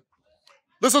Igwe.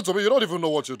 Listen to me, you don't even know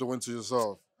what you're doing to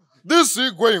yourself. This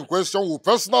Igwe in question will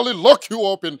personally lock you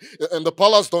up in the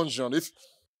palace dungeon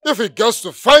if he gets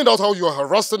to find out how you're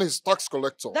harassing his tax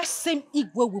collector. That same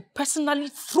Igwe will personally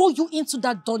throw you into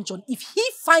that dungeon if he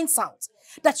finds out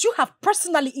that you have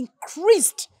personally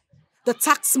increased the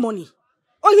tax money.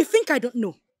 Or you think I don't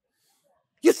know?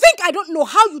 You think I don't know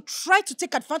how you try to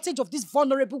take advantage of these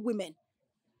vulnerable women?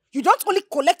 You don't only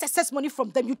collect excess money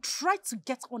from them, you try to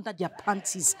get under their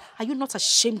panties. Are you not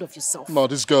ashamed of yourself? No,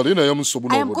 this girl, I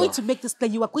am going to make this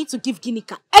clear. You are going to give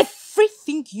Ginika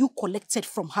everything you collected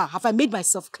from her. Have I made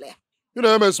myself clear? But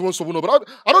I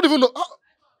don't even know.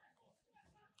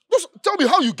 Just tell me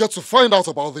how you get to find out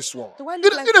about this one. Do I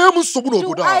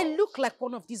look like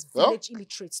one of these village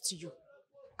illiterates to you?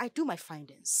 I do my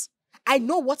findings. I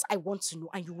know what I want to know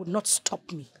and you will not stop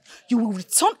me. You will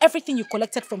return everything you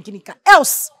collected from Ginika.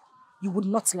 Else, you would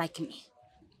not like me.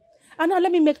 And now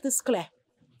let me make this clear.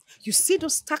 You see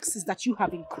those taxes that you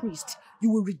have increased,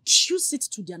 you will reduce it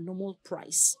to their normal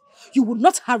price. You will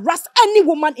not harass any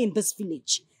woman in this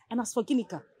village. And as for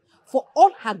Ginika, for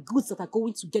all her goods that are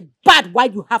going to get bad while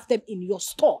you have them in your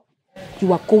store,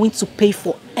 you are going to pay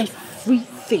for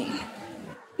everything.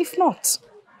 If not,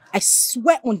 I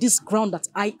swear on this ground that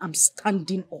I am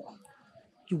standing on,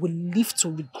 you will live to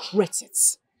regret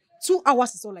it. 2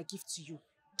 hours is all I give to you.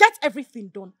 Get everything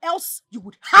done, else you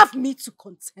would have me to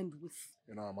contend with.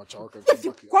 If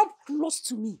you come close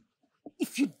to me,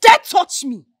 if you dare touch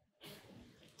me,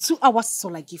 2 hours is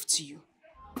all I give to you.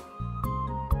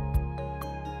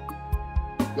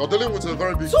 You're dealing with a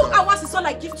very big 2 hours is all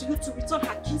I give to you to return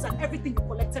her keys and everything you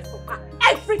collected from her.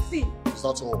 Everything! Is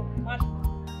that all?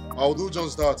 I'll do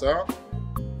just that,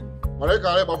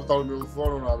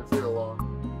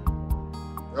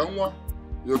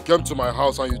 you came to my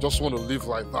house and you just want to live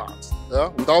like that,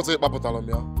 without it,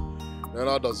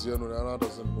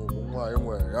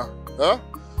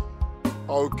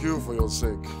 I'll kill for your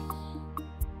sake.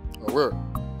 I will.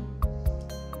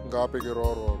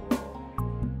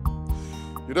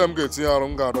 You don't get here.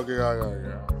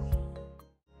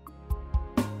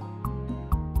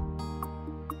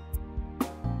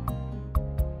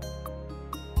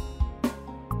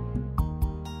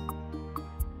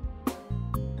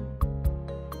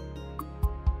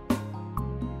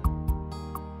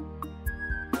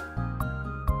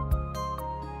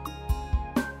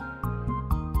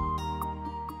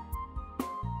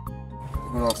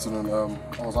 Good afternoon.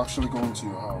 I was actually going to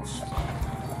your house.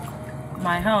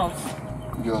 My house?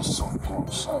 Yes, of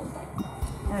course.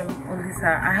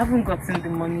 Lisa, I haven't gotten the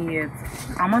money yet.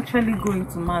 I'm actually going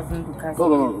to Mazinduka's.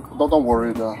 No, don't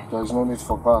worry. There's no need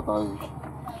for that.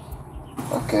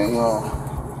 Okay,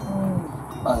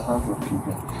 I have your key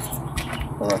here.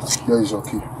 Alright, here is your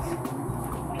key.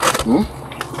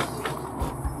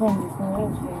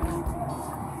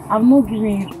 I'm not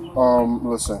giving it.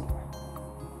 Listen.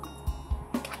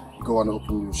 Go and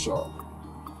open your shop.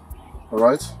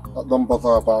 Alright? Don't bother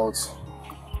about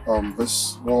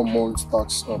this 1 month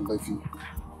tax levy.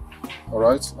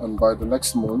 Alright? And by the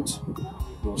next month,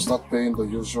 you'll start paying the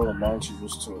usual amount you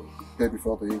used to pay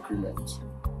before the increment.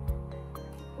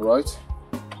 Alright?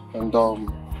 And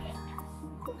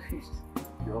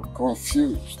you're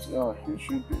confused. Yeah, you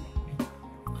should be.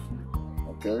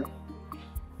 Okay?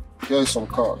 Here is some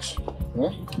cards.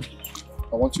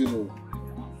 I want you to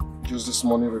use this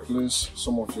money to replace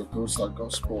some of your goods that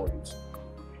got spoiled.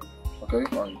 Okay?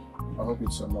 I hope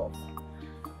it's enough.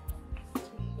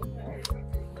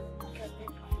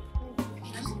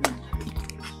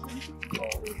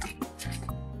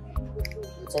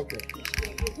 It's okay.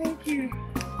 Thank you.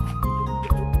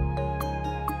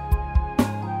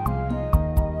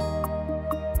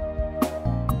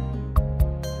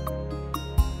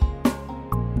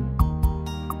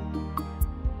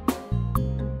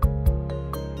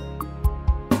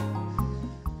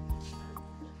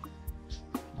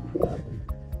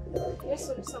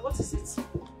 So what is it?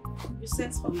 You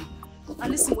sent for me.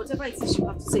 And listen, whatever it is you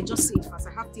have to say, just say it fast.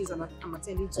 I have things and I'm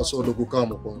attending to. That's all the book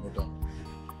I'm upon.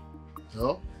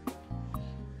 Yeah?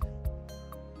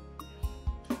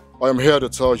 I am here to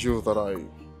tell you that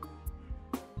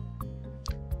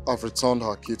I've returned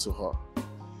her key to her.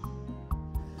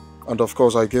 And of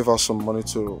course, I gave her some money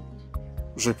to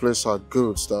replace her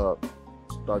goods that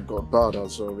got bad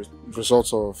as a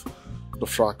result of the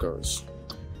fracas.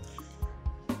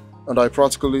 And I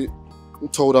practically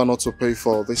told her not to pay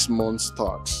for this month's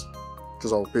tax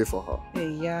because I'll pay for her.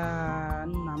 Yeah,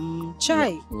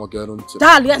 Chai. Yeah.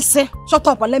 Darling, say, shut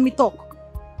up and let me talk.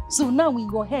 So now in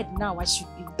your head now, I should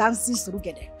be dancing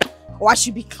together. Or I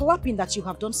should be clapping that you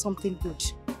have done something good.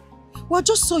 Well,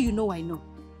 just so you know, I know.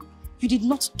 You did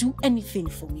not do anything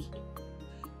for me.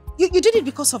 You did it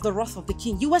because of the wrath of the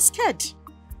king. You were scared.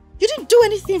 You didn't do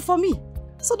anything for me.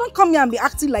 So don't come here and be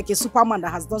acting like a Superman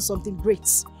that has done something great.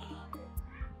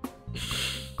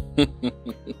 I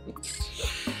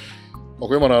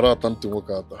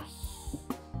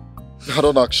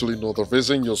don't actually know the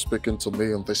reason you're speaking to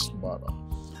me in this manner.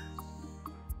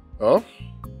 Huh?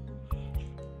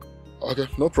 Okay,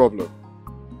 no problem.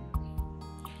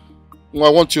 I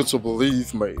want you to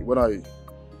believe me when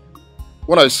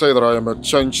I say that I am a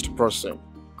changed person.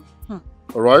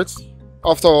 Alright?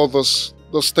 After all those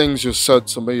things you said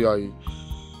to me, I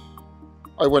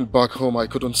went back home, I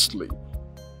couldn't sleep.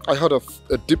 I had a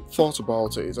deep thought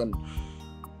about it, and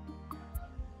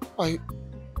I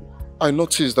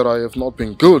noticed that I have not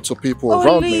been good to people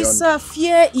around me. Lisa,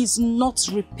 fear is not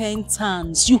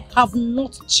repentance. You have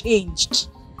not changed.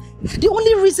 The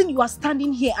only reason you are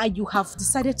standing here and you have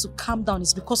decided to calm down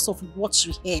is because of what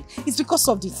you heard. It's because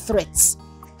of the threats.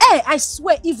 Hey, I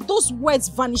swear, if those words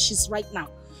vanishes right now,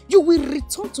 you will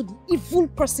return to the evil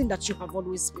person that you have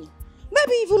always been.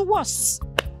 Maybe even worse.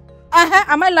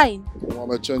 Am I lying? I'm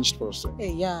a changed person.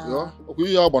 Hey, yeah. Yeah?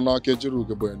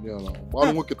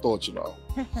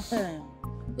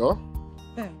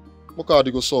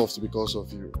 Yeah? Soft because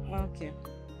of you. Okay.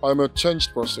 I'm a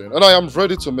changed person and I am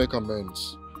ready to make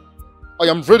amends. I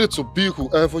am ready to be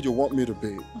whoever you want me to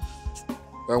be.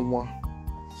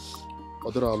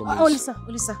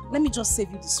 Lisa, let me just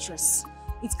save you the stress.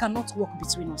 It cannot work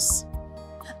between us.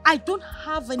 I don't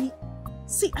have any...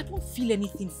 See, I don't feel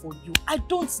anything for you. I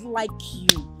don't like you.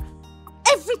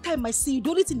 Every time I see you, the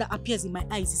only thing that appears in my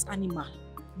eyes is animal.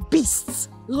 Beasts.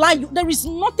 Lion. There is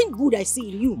nothing good I see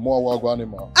in you.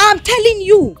 Animal. I'm telling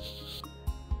you.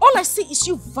 All I see is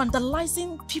you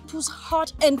vandalizing people's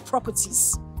hard-earned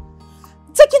properties.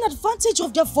 Taking advantage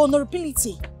of their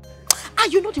vulnerability.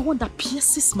 And you know the one that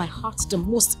pierces my heart the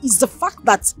most is the fact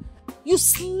that you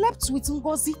slept with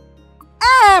Ngozi.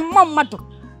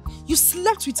 Mamado. You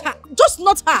slept with her. Just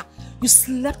not her. You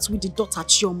slept with the daughter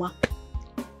Chioma.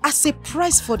 As a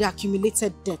price for the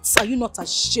accumulated debts. Are you not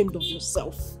ashamed of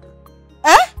yourself?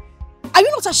 Are you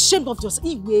not ashamed of yourself?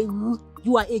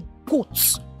 You are a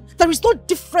goat. There is no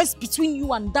difference between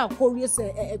you and that who raised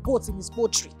a goat in his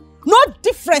poultry. No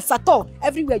difference at all.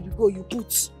 Everywhere you go, you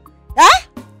put.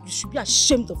 You should be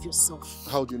ashamed of yourself.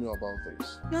 How do you know about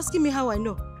this? You're asking me how I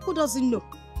know. Who doesn't know?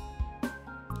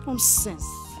 Nonsense.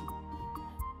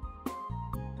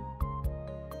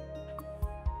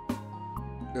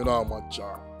 You know,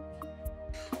 Amaja.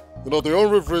 You know, the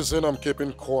only reason I'm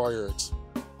keeping quiet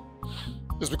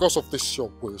is because of this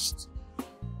your waist.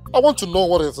 I want to know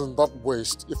what is in that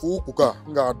waist. If you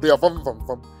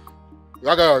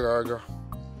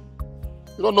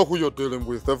don't know who you're dealing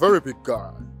with. They're a very big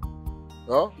guy.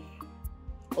 Yeah?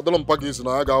 I don't know is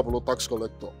a tax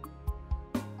collector.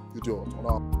 Idiot.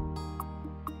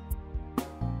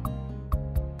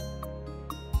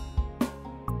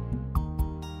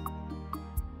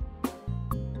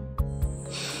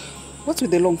 What's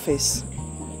with the long face?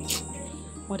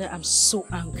 Mother, I'm so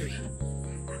angry.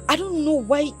 I don't know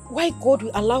why God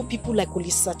will allow people like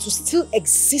Olisa to still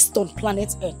exist on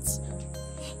planet Earth.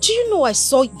 Do you know I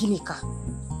saw Ginika?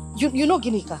 You know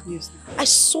Ginika? Yes. I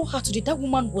saw her today. That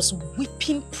woman was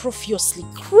weeping profusely,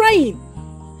 crying.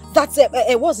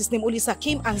 That, what's his name? Olisa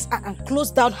came and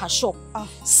closed down her shop,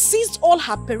 seized all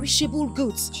her perishable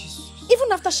goods. Jesus.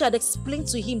 Even after she had explained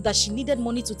to him that she needed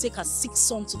money to take her sick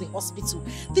son to the hospital,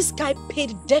 this guy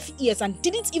paid deaf ears and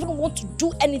didn't even want to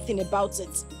do anything about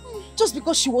it. Just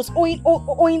because she was owing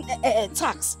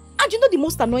tax. And you know the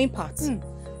most annoying part?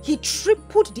 He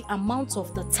tripled the amount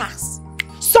of the tax.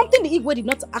 Something the Igwe did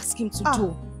not ask him to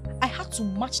do. I had to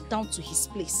march down to his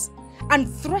place and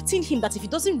threaten him that if he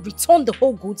doesn't return the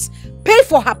whole goods, pay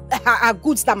for her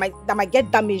goods that might get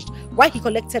damaged while he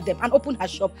collected them, and open her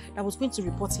shop, that was going to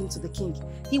report him to the king.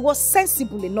 He was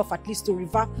sensible enough at least to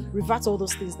revert all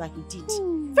those things that he did.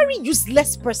 Very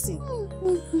useless person.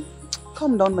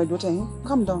 Calm down, my daughter. Eh?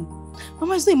 Calm down.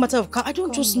 Mama, it's not a matter of calm. I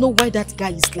don't just know why that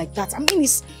guy is like that. I mean,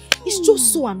 it's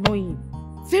just so annoying.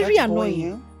 Very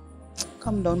annoying. Boy, eh?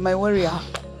 Calm down, my warrior.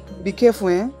 Be careful,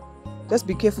 eh? Just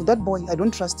be careful. That boy, I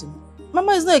don't trust him.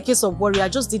 Mama, it's not a case of worry. I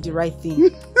just did the right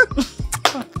thing.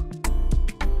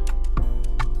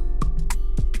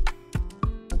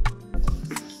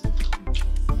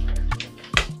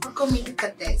 How come you look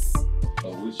at this?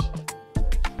 Oh, which?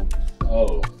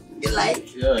 Oh. You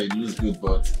like? Yeah, it looks good,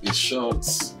 but it's short.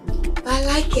 I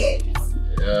like it.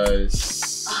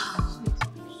 Yes.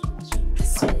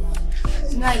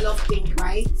 You know I love pink,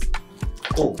 right?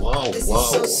 Oh, wow, This wow.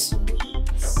 is so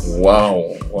sweet.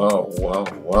 Wow.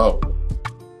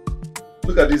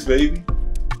 Look at this, baby.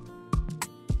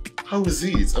 How is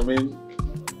it? I mean,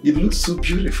 it looks so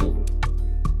beautiful.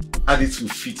 And it will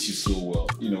fit you so well,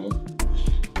 you know.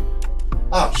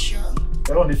 Sure.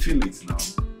 I want to feel it now.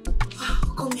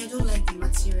 How come I don't like the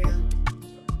material?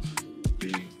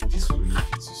 Baby, this will really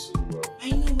fit you so well. I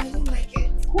know, I don't like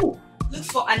it. Cool. Look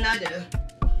for another.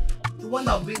 The one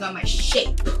that will bring out my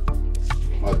shape.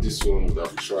 This one would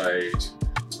have tried.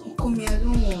 How come I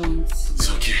don't want? It's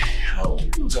okay. I'll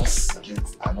just get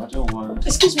another one.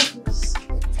 Excuse me, please.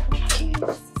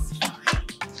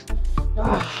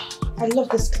 I love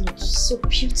this clothes. So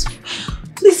beautiful.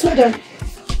 Please, madam.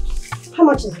 How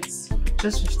much is it?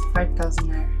 Just 55,000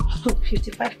 naira.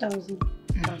 55,000.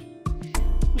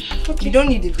 Okay. You don't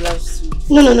need the gloves too.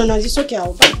 No. It's okay.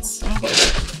 I'll buy it.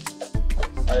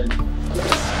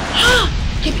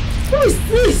 Who is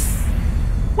this?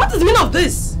 What is the meaning of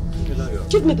this?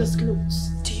 Give me those clothes.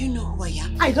 Do you know who I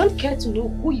am? I don't care to know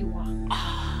who you are.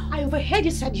 I overheard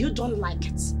you said you don't like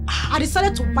it. I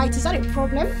decided to buy it. Is that a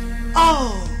problem?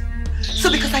 Oh, so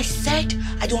because I said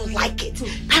I don't like it,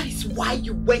 that is why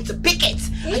you went to pick it.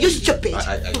 Are you stupid?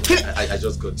 I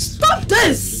just got this. Stop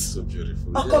this! It's so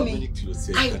beautiful. Okomi,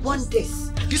 I want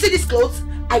this. You see this clothes?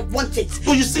 I want it.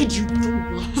 But you said you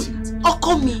don't want it.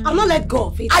 Okomi, I'll not let go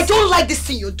of it. I don't like this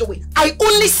thing you're doing. I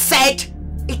only said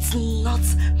it's not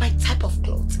my type of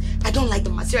clothes. I don't like the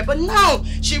material, but now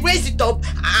she raised it up.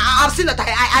 I've seen that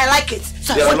I like it.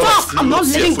 So I'm not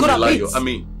letting go of it. I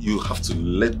mean, you have to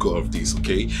let go of this,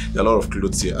 okay? There are a lot of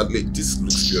clothes here. This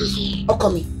looks beautiful.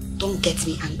 Okomi, don't get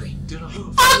me angry.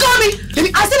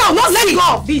 Okomi! I said I'm not letting go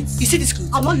of it. You see this clothes?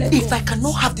 I'm not letting go. If I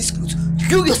cannot have this clothes,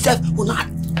 you yourself will not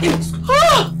have this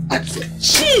clothes.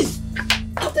 Jeez!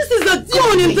 This is a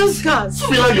demon in disguise.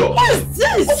 What is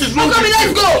this? Okomi,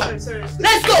 let's go! Sorry.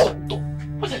 Let's go!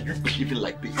 Why are you behaving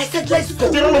like this? I said let's go.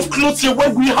 There are a lot of clothes here. Why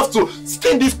do we have to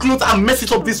stain these clothes and mess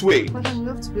it up this way? Madam, you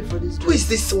have to pay for this. Who is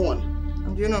this one?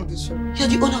 I'm the owner of the shop. You're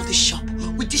the owner of the shop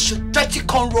with this your dirty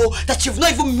cornrow that you've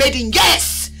not even made in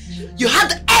years. You had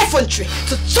the effrontery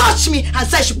to touch me and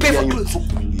say I should pay for clothes.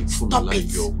 Stop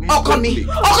it. Okomi,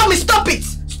 stop it.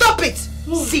 Stop it.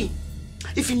 See,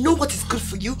 if you know what is good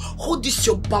for you, hold this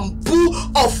your bamboo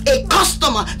of a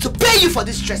customer to pay you for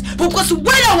this dress. But because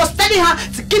when I was telling her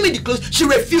to give me the clothes, she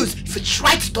refused. If you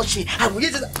try to touch me, I will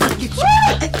use it and hit you.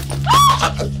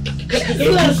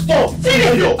 Stop!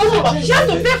 She has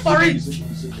to pay for it.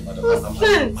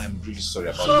 I'm really sorry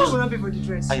about So this. will not pay for the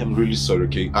dress. I am really sorry,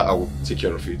 okay? I will take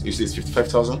care of it. If it's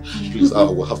 55,000, please, I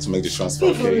will have to make the transfer,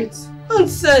 okay?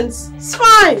 Nonsense. It's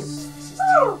fine.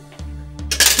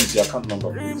 Please, your account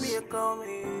number, please.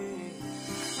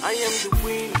 I am the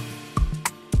queen.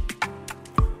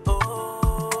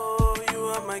 Oh, you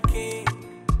are my king.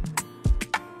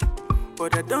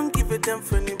 But I don't give a damn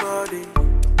for anybody.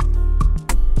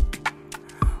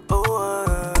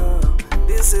 Oh,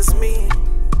 this is me.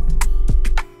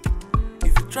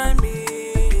 If you try me,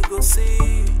 you go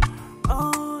see.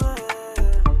 Oh,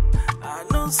 I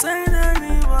don't send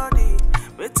anybody.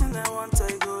 Waiting I want,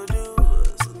 I go do.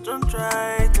 So don't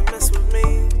try to mess with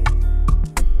me.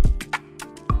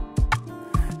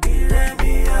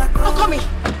 Oh, come here.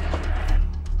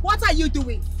 What are you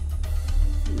doing?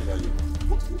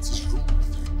 What is wrong?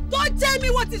 Don't tell me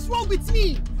what is wrong with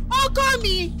me. Oh, call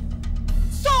me.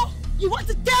 So, you want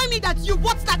to tell me that you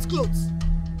bought that clothes?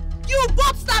 You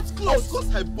bought that clothes? Of course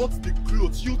I bought the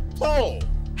clothes. You tore.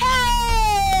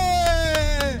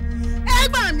 Hey! Hey,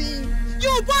 mommy.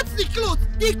 You bought the clothes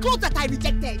that I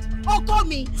rejected. Oh, call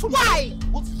me. Why?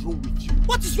 What is wrong with you?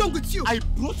 What is wrong with you? I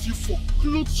brought you for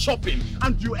clothes shopping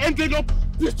and you ended up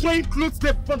destroying clothes,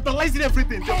 they're vandalizing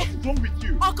everything. Hey. What's wrong with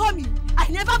you? Oh, call me. I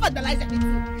never vandalize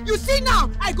everything. You see now,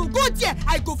 I go there,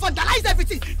 I go vandalize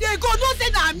everything. They go, no say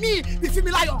na me, the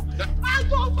female lion. I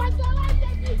go vandalize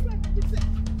everything.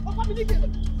 Oh, come leave me.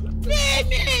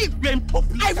 We're in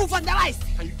public. I will vandalize.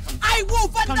 I will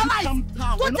vandalize. Calm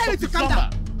down. Don't tell me to calm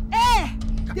down. Eh,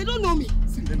 they don't know me.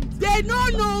 They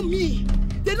don't know me.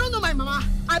 They don't know my mama.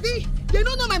 Abi, they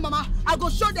don't know my mama. I go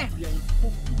show them.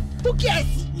 Who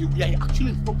cares? We are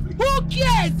actually in public. Who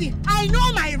cares? I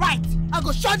know my right. I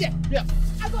go show them. Yeah.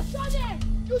 I go show them.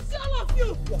 You see all of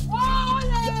you.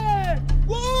 Ole!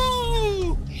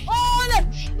 Woo! Ole!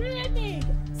 See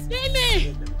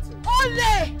me!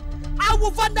 Ole! I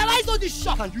will vandalize all this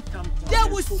shop. Can you calm down? They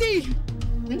will see.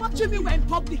 What do you mean we're in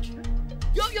public?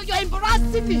 You're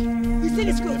embarrassing me. You see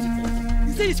this clothes?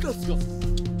 You see this clothes?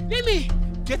 Leave me.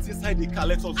 Get inside the car,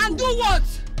 let us go. And do what?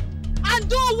 And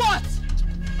do what?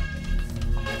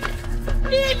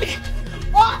 Leave me!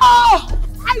 Oh!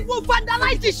 I will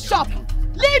vandalize this shop!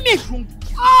 Leave me!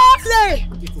 Oh!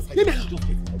 Leave me!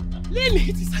 Leave me!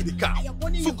 Get inside the car!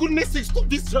 For goodness sake, stop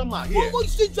this drama here! Who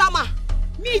is this drama?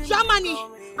 Me drama ni?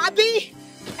 Abi?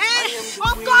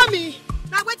 Call me!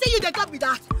 Now wait till you they talk with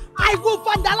that. I will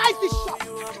vandalize this shop!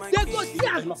 They go see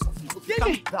us! Leave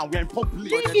me! Calm down, we're in public!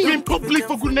 Leave me! We're in public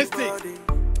for goodness sake!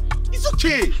 It's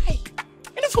okay!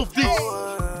 Enough of this!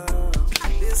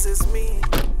 This is me.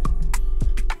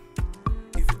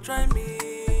 If you try me,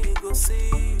 you go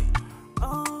see.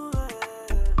 Oh,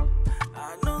 I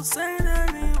don't send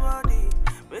anybody.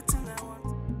 Waiting I want.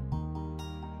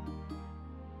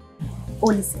 Oh,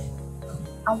 listen.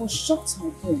 I was shocked to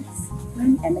my bones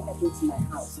when Emeka came to my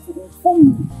house to inform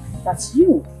me that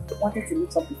you wanted to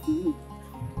meet up with me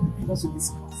and also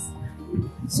discuss.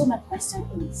 So my question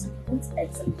is, what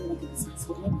exactly do you want to discuss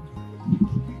with me?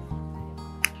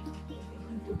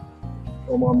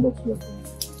 I'm not here.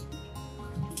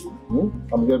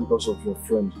 I'm here because of your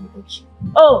friend, Nkechi.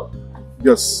 Oh!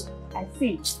 Yes. I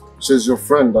see. She's your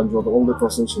friend and you're the only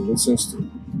person she listens to.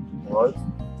 Alright?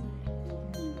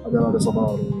 Now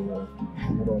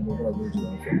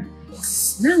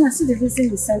I see the reason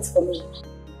you sent for me.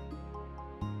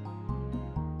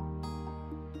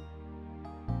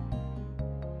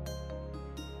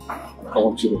 I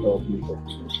want you to help me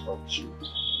talk to you.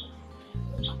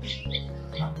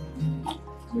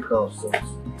 Make ourselves.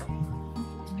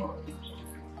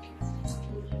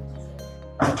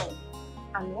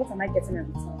 And what am I getting in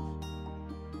return?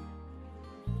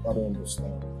 I don't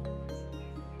understand.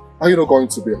 Are you not going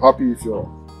to be happy if your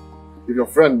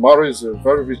friend marries a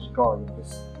very rich guy in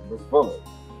this village?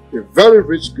 A very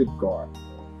rich, good guy.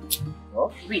 Huh?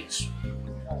 Rich?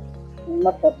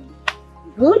 Not problem.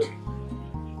 Good?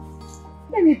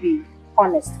 Let me be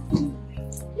honest with you.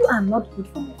 You are not good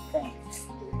for my friends.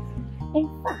 In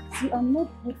fact, you are not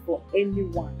good for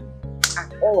anyone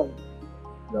at all.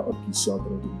 Yeah,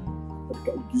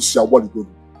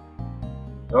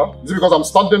 is it because I'm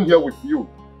standing here with you?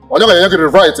 I'm not going to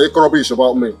write a rubbish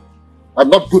about me. I'm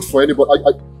not good for anybody.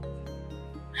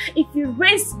 If you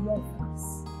raise your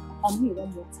voice on me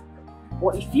one more time,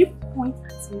 or if you point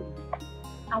at me,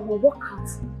 I will walk out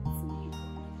for you.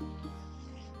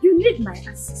 You need my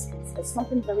assistance for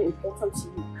something very important to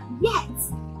you. And yet,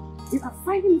 you are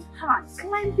finding it hard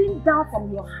climbing down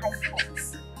from your high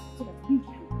heights so that you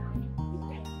can come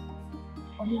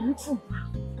on your little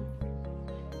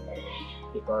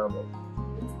ground.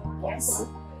 Yes.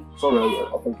 Sorry, I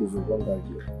think it's a wrong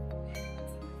idea.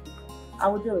 I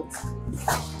will do it.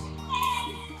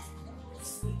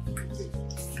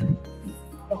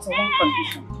 but on one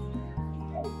condition.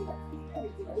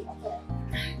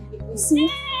 You see,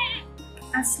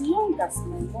 as long as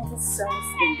my mother sells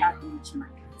in that rich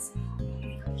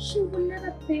market, she will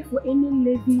never pay for any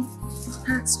levy,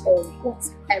 tax, or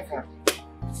whatever.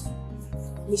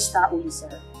 Mr.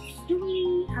 Olisa, do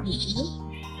we have a deal?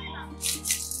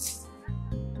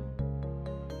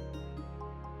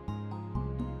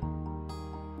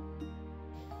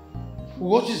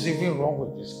 What is even wrong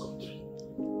with this country?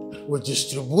 We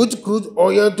distribute crude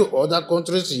oil to other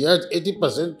countries, yet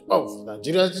 80% of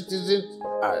Nigerian citizens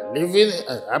are living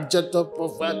in abject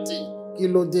poverty.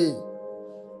 Kilo day.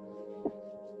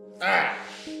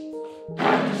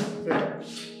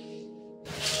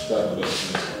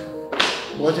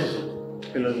 What is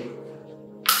it? Kilo day.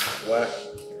 Why?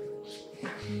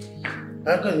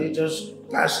 How can you just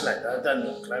pass like that and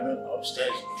you're climbing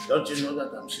upstairs? Don't you know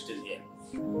that I'm sitting here?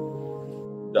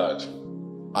 Dad,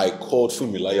 I called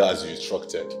Fumilayo as you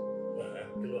instructed.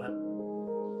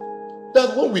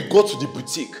 Dad, when we got to the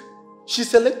boutique, she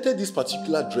selected this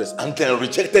particular dress and then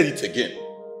rejected it again.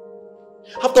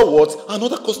 Afterwards,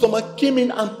 another customer came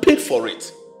in and paid for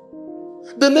it.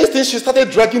 The next thing, she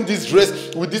started dragging this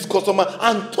dress with this customer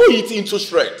and tore it into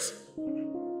shreds.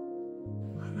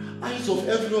 Eyes of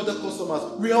every other customer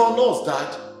were on us,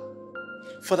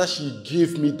 Dad. Father, she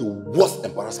gave me the worst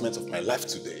embarrassment of my life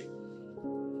today.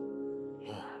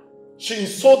 She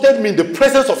insulted me in the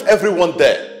presence of everyone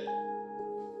there.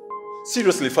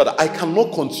 Seriously, Father, I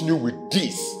cannot continue with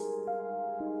this.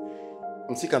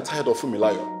 I'm sick and tired of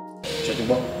Fumilayo.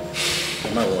 Chetibo,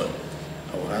 come my word.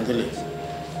 I will handle it.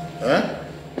 Huh?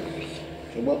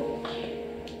 Chetibo,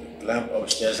 climb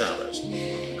upstairs and rest.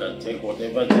 You can take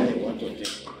whatever thing you want to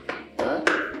take. Huh?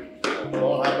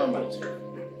 Don't have a matter.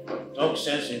 Talk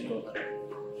sense into that.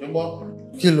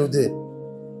 Chetibo. Kilode,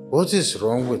 what is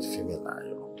wrong with Fumilayo?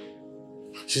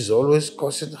 She's always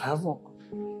causing havoc.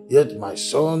 Yet my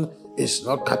son is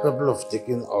not capable of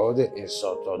taking all the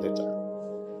insult all the time.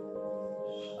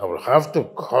 I will have to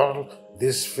call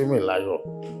this Fumilayo.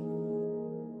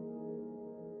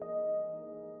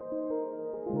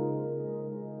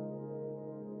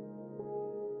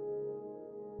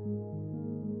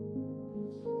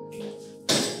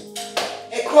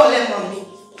 Hey, call him, mommy.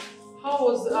 How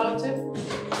was the outing?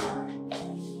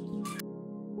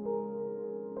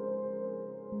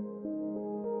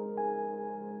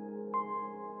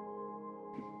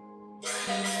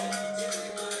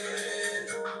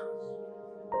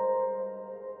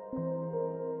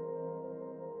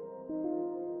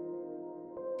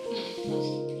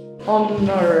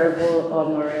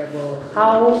 Honorable,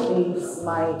 how is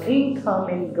my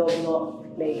incoming governor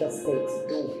of Lagos State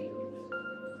doing?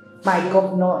 My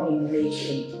governor in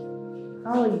waiting.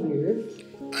 How are you?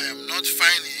 I am not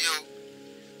fine here.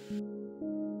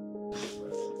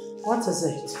 What is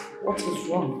it? What is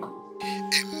wrong?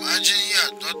 Imagine your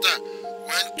daughter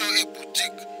went to a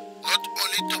boutique not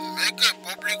only to make a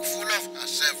public fool of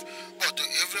herself, but to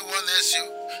everyone else.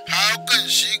 How can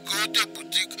she go to a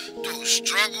boutique to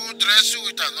struggle dressing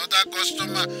with another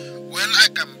customer when I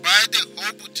can buy the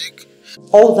whole boutique?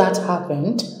 All that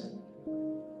happened?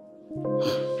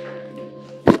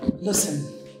 Listen,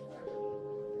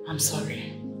 I'm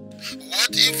sorry. What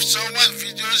if someone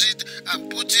videos it and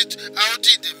puts it out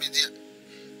in the media?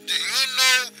 Do you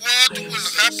know what will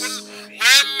happen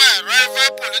when my rival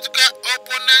political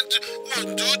opponent will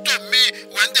do to me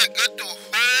when they get to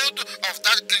hold of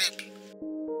that clip?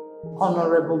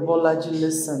 Honorable Bolaji,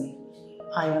 listen.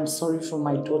 I am sorry for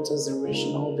my daughter's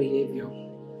irrational behavior.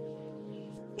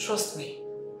 Trust me,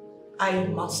 I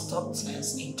must stop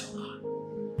sense into her.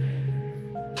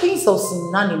 Things so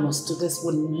synonymous to this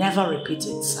will never repeat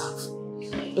itself.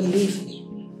 Believe me,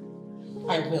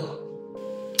 I will.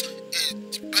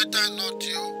 It's better not,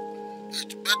 you.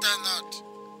 It's better not.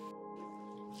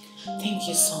 Thank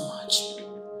you so much.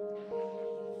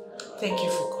 Thank you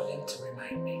for calling to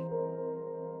remind me.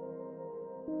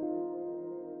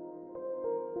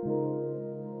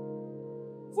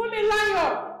 Fumilayo!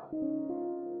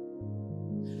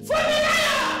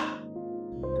 Fumilayo!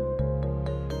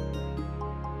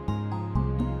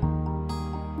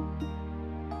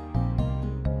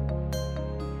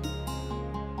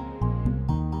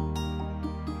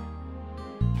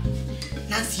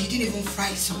 Nancy, you didn't even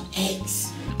fry some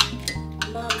eggs.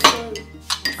 Mom, sorry.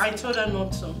 I told her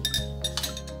not to.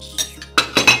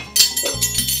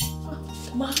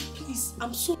 Ma, please,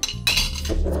 I'm so...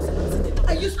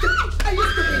 Are you stupid? Are you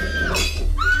stupid?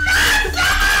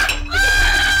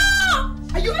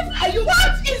 Are you?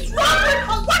 What is wrong with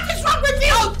her? What is wrong with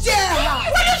you? How dare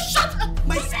her? Will you shut up?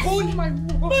 My spoon?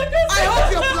 I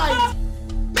hope you're blind.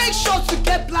 Make sure to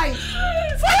get blind.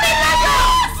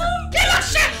 Fumilayo!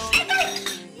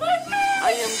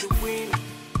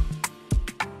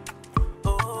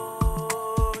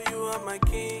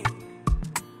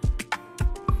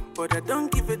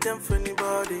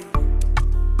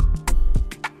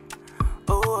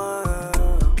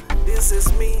 this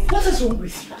is me. What is wrong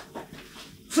with you?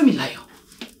 Fumilayo.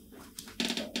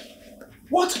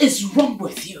 What is wrong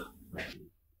with you?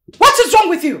 What is wrong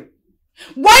with you?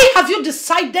 Why have you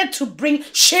decided to bring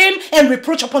shame and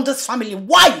reproach upon this family?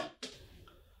 Why?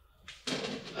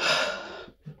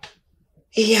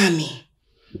 Iyami,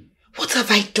 what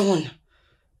have I done?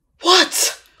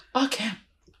 What? Okay.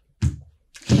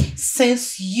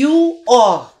 Since you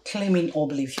are claiming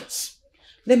oblivious,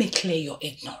 let me clear your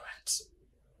ignorance.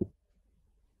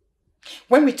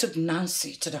 When we took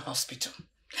Nancy to the hospital,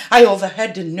 I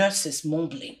overheard the nurses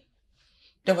mumbling.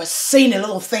 They were saying a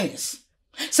lot of things,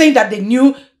 saying that they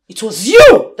knew it was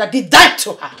you that did that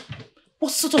to her.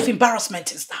 What sort of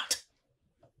embarrassment is that?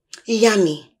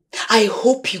 Iyami, I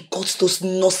hope you got those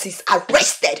nurses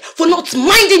arrested for not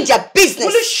minding their business.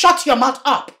 Will you shut your mouth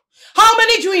up? How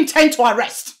many do you intend to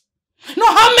arrest? No,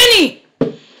 how many?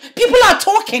 People are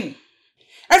talking.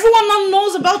 Everyone now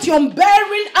knows about your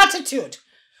unbearing attitude.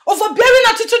 Overbearing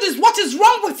attitude is what is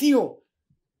wrong with you.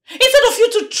 Instead of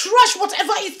you to trash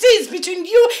whatever it is between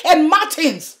you and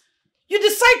Martins, you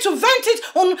decide to vent it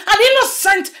on an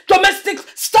innocent domestic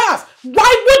staff.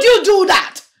 Why would you do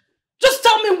that? Just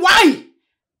tell me why.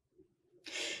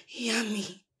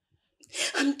 Iyami,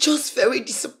 I'm just very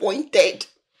disappointed.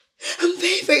 I'm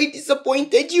very, very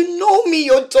disappointed. You know me,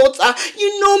 your daughter.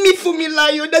 You know me,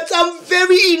 Fumilayo, that I'm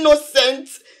very innocent.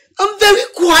 I'm very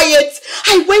quiet.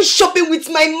 I went shopping with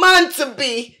my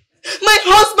man-to-be. My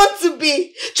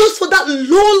husband-to-be. Just for that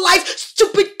low-life,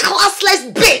 stupid,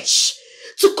 classless bitch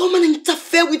to come and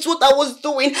interfere with what I was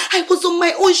doing. I was on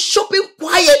my own shopping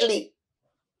quietly.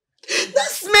 That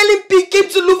smelling pig came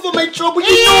to look for my trouble.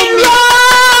 You know me.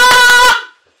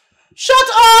 Shut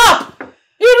up!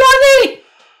 Irani!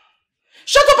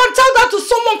 Shut up and tell that to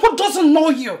someone who doesn't know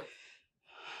you.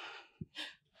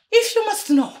 If you must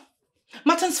know,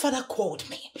 Martin's father called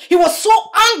me. He was so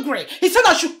angry. He said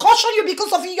I should caution you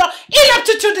because of your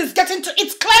ineptitude is getting to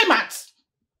its climax.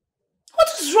 What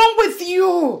is wrong with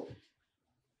you?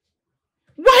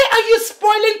 Why are you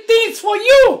spoiling things for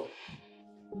you?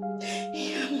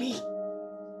 Hear me.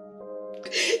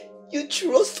 You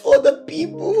trust other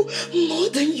people more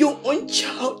than your own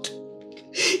child.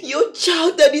 Your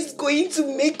child that is going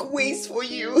to make ways for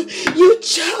you. Your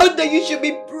child that you should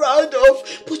be proud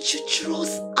of. But you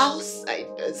trust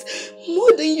outsiders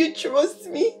more than you trust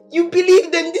me. You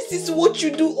believe them. This is what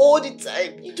you do all the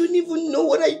time. You don't even know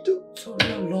what I do. So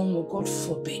long, God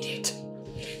forbid it.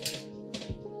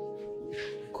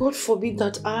 God forbid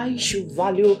that I should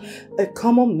value a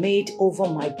common maid over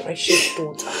my precious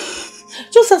daughter.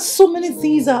 Just as so many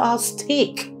things are at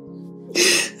stake.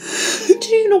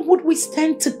 Do you know what we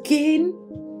stand to gain?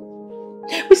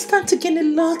 We stand to gain a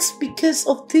lot because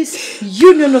of this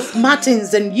union of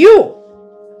Martins and you.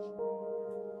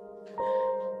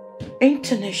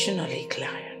 Internationally,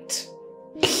 client.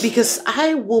 Because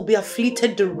I will be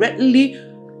affiliated directly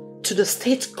to the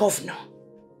state governor.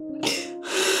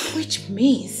 Which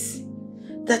means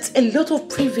that a lot of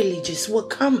privileges will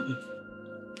come.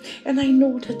 And I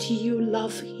know that you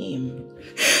love him.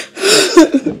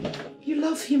 You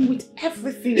love him with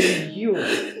everything in you.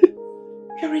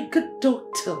 You're a good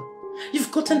doctor.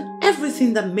 You've gotten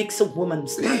everything that makes a woman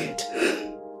stand.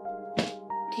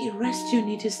 The rest you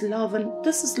need is love, and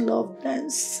this is love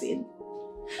dancing.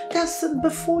 Dancing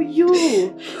before you.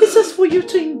 It's just for you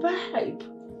to imbibe.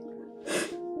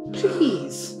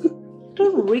 Please,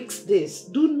 don't risk this.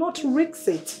 Do not risk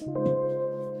it.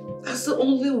 That's the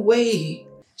only way.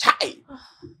 Chai!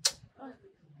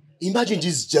 Imagine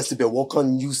this Jezebel who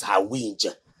can use her wings.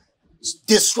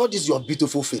 Destroy this your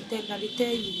beautiful face. Then I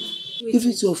tell you. If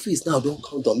it's your face now, don't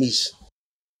count on me.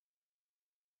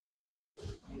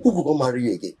 Who will go marry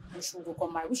you again? Who should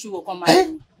go come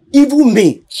marry? Even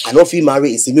me, I don't feel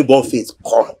married. It's a me born face.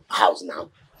 Come house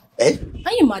now. Eh?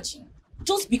 Can you imagine?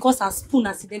 Just because her spoon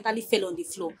accidentally fell on the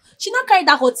floor, she now carried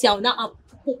that hot towel now and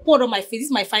poured on my face. This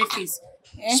is my fine face.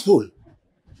 Eh? Spoon.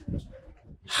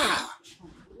 Ha!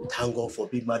 Thank God for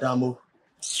big madam.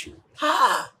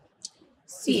 Ha!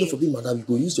 See, for big madam, you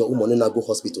go use your own money now go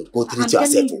hospital. Go treat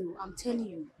yourself. I'm telling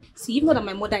you. See, even though that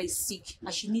my mother is sick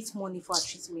and she needs money for her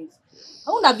treatment, I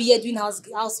won't be here doing house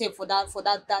help for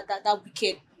that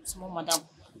wicked small madam.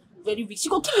 Very rich. She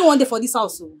go kill me one day for this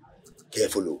house. So.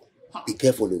 Careful, oh. Be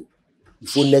careful, oh.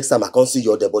 Before next time I can't see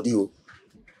your dead body, oh.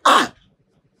 Ah!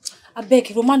 I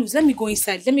beg, Romanus, let me go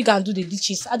inside. Let me go and do the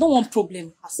dishes. I don't want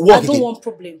problem. I don't want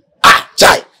problem. Ah,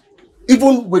 Chai!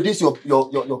 Even with this your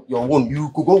own,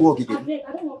 you could go work again. I beg,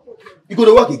 I don't want problem. You go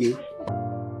to work again.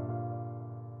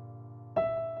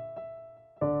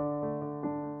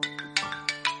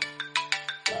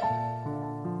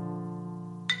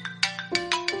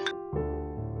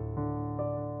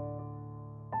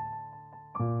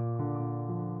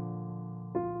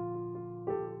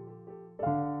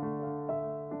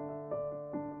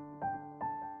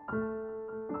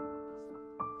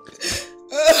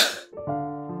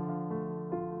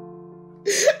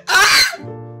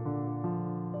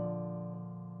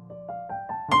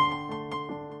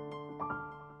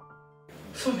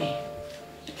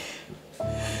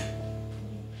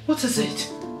 What is it?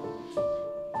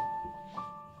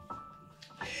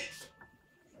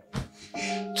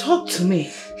 Talk to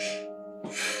me.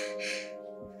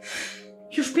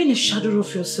 You've been a shadow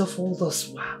of yourself all this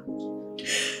while.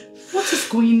 What is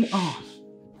going on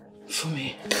for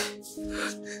me?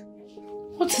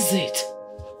 What is it?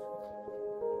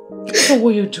 What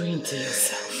are you doing to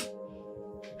yourself?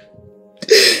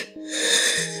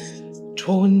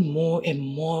 Drawing more and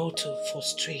more to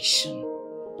frustration. Why?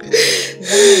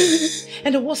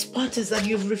 And the worst part is that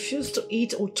you've refused to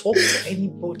eat or talk to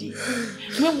anybody.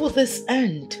 When will this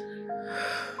end?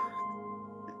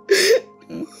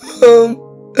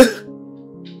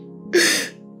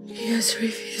 He has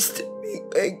refused to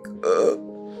make my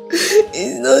call.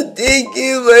 He's not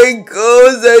taking my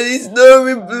calls and he's not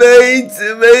replying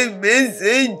to my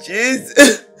messages.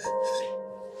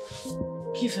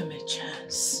 Give him a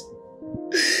chance.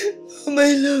 Mom,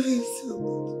 I love him so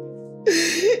much.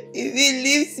 If he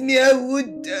leaves me, I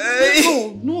would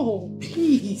die. No,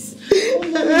 please. Oh,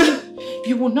 no,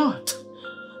 you will not.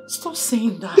 Stop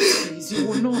saying that, please. You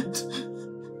will not.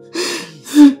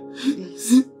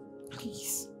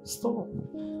 Please, stop.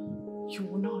 You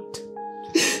will not.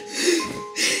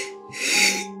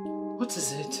 What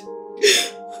is it?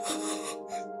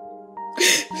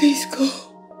 Please go.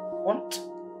 What?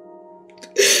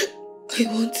 I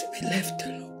want to be left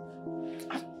alone.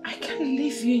 I can't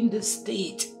leave you in this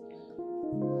state.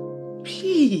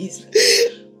 Please.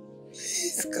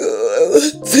 Please go. I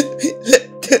want to be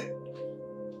left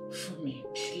alone. For me,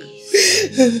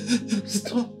 please.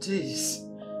 Stop this.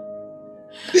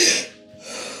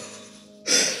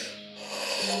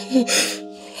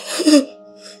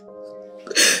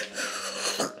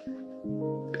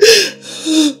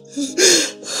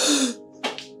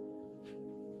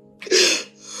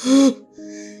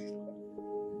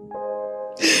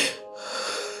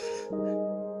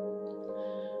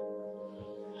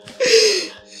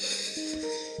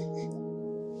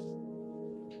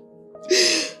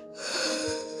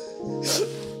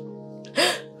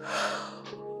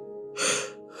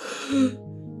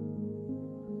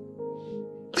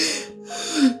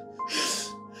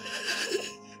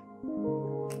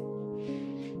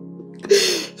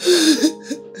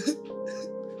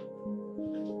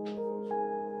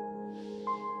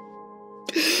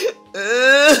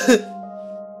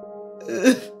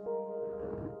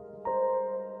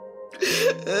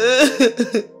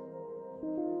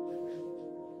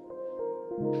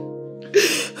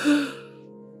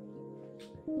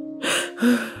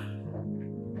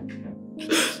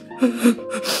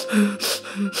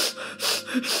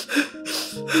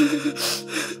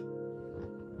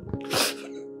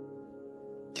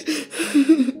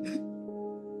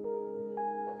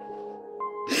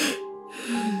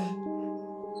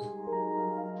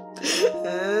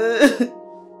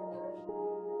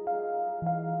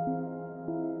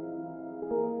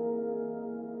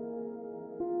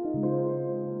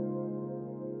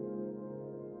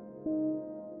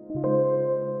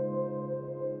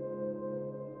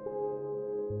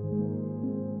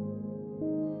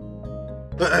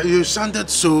 You sounded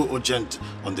so urgent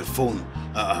on the phone.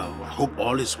 I hope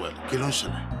all is well.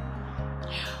 Kilonshele.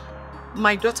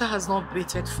 My daughter has not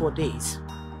breathed for days.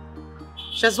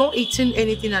 She has not eaten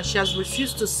anything and she has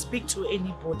refused to speak to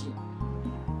anybody.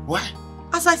 Why?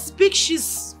 As I speak,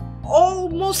 she's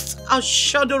almost a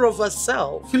shadow of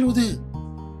herself.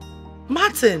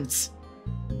 Martins.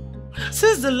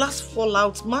 Since the last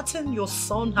fallout, Martin, your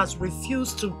son, has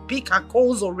refused to pick her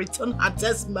calls or return her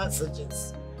text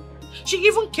messages. She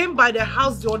even came by the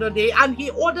house the other day and he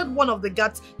ordered one of the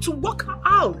guards to walk her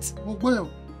out. Oh, well.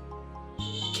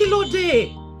 Kilo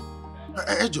day.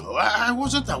 Ejo, I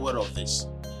wasn't aware of this.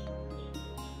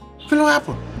 What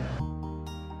happened?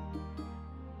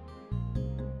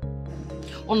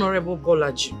 Honorable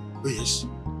Bolaji. Yes.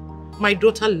 My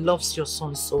daughter loves your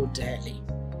son so dearly.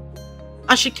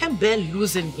 And she can't bear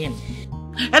losing him.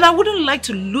 And I wouldn't like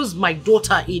to lose my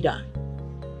daughter either.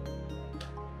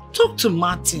 Talk to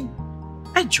Martin.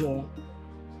 Ejo.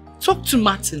 Talk to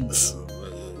Martins.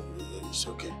 It's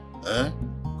okay.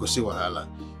 Kosi Wahala.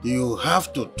 You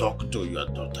have to talk to your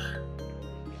daughter.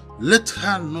 Let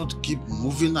her not keep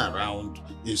moving around,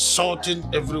 insulting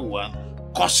everyone,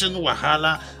 causing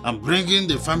Wahala, and bringing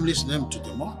the family's name to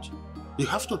the mud. You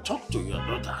have to talk to your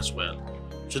daughter as well.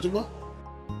 Chituba?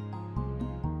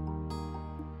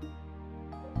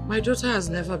 My daughter has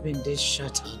never been this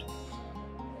shattered.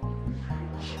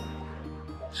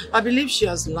 I believe she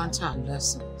has learned her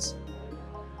lessons.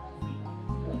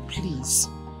 Please,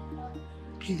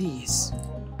 please,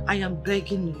 I am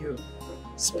begging you,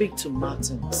 Speak to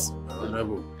Martins.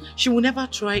 Honorable. She will never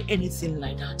try anything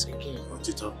like that again.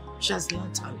 Otito. She has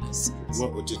learned her lesson. Well,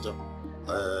 Otito,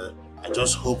 I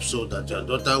just hope so that your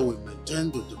daughter will maintain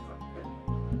the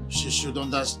problem. She should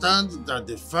understand that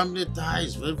the family tie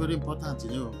is very, very important,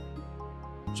 you know.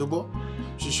 Chobo,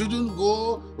 she shouldn't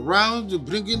go around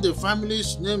bringing the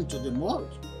family's name to the mud.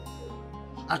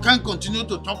 I can't continue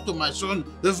to talk to my son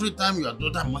every time your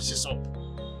daughter messes up.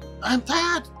 I'm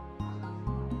tired.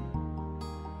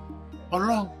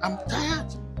 Along, I'm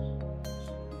tired.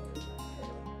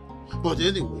 But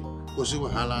anyway, because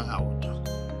wahala, I will talk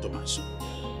to my son.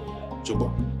 Chobo.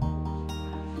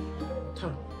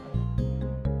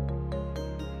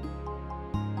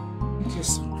 Thank you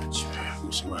so much.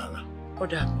 Because wahala.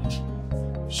 What happened?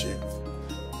 Shit.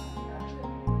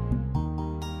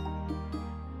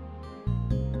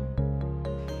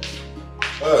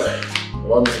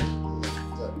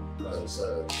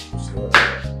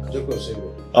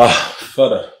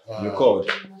 Father, you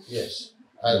called? Yes.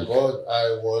 I called.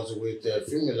 I was with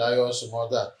Fimilayo's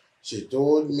mother. She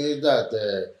told me that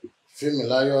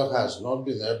Fimilayo has not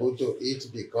been able to eat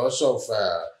because of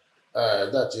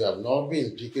that you have not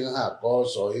been picking her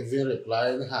calls or even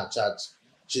replying her chats.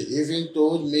 She even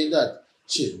told me that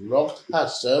she locked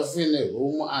herself in a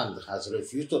room and has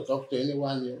refused to talk to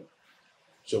anyone here.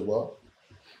 So what?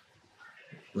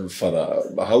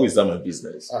 Father, but how is that my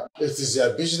business? It is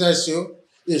your business,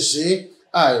 you see.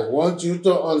 I want you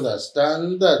to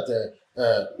understand that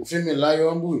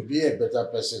Fimilayo will be a better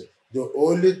person. The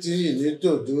only thing you need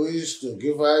to do is to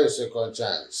give her a second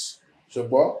chance. So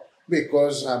what?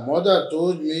 Because her mother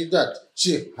told me that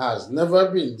she has never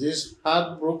been this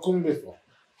heartbroken before.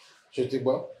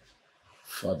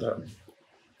 Father,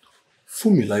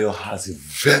 Fumilayo has a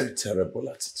very terrible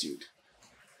attitude.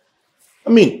 I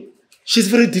mean, she's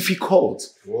very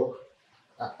difficult. Well,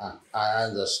 I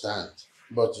understand.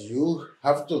 But you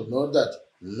have to know that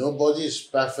nobody is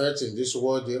perfect in this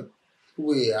world.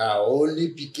 We are only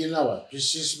picking our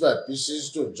pieces by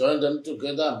pieces to join them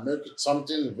together and make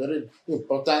something very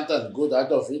important and good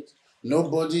out of it.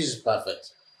 Nobody is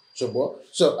perfect.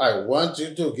 So I want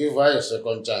you to give her a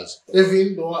second chance.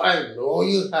 Even though I know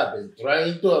you have been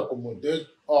trying to accommodate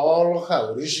all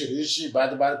her rishi,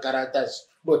 bad characters,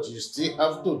 but you still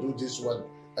have to do this one.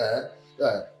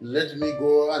 Let me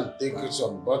go and take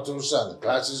some bottles and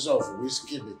glasses of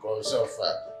whiskey because of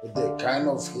the kind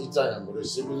of heat I am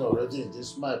receiving already in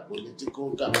this my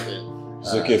political campaign.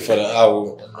 It's okay, Father. I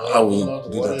will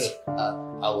do worry. that.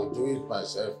 I will do it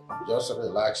myself. Just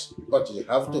relax. But you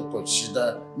have to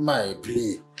consider my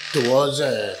plea towards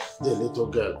the little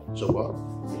girl. So what?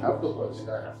 You have to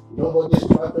consider her. Nobody is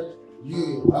perfect.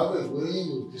 You have a way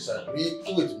you disagree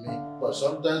with me, but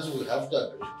sometimes we have to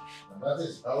agree. And that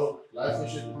is how life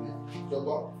should be. So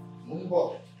what?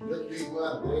 Mumbo, let me go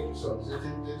and drink some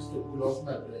certain things to cool off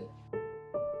my brain.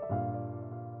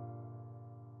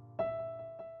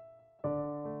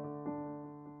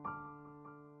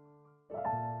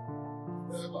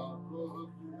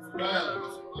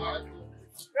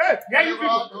 Hey, yeah, you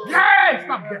people. Yes,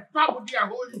 stop there. Stop with their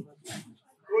holy.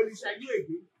 Holy shall you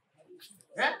again?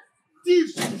 Eh?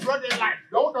 Thieves, brother life.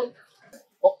 Don't come.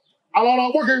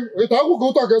 Alana, working. Wait, I will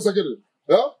go talk a second.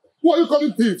 Yeah? Who are you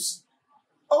calling thieves?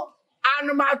 Oh,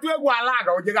 and my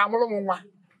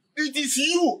it is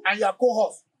you and your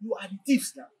co-host. You are the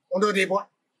thieves now. Under the boy.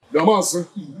 The master.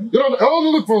 You know, the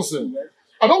elderly person.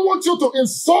 I don't want you to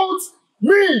insult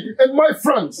me and my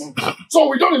friends. So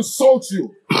we don't insult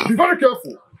you. Be very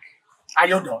careful. Are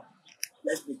you done?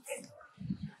 Let's be clear.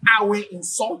 I will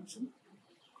insult you.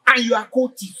 And you are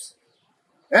co-thieves.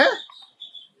 Eh?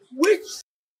 Which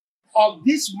of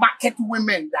these market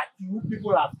women that you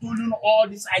people have stolen all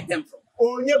these items from?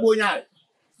 Oh, yeah,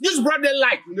 this brother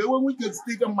like, you know, when we can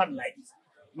take a man like this.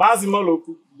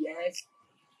 Mazimoloku. Yes.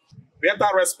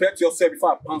 Better respect yourself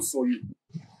before I cancel you.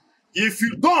 If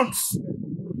you don't,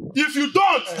 you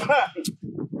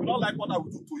don't like what I will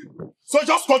do to you. So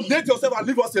just coordinate yourself and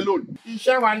leave us alone. You,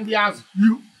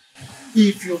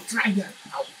 if you try that,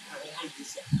 I will paralyze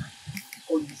this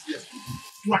because you just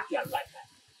track your life.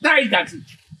 Try it and see.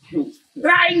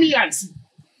 Try me and see.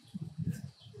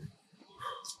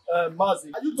 Mazi,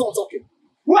 are you done talking?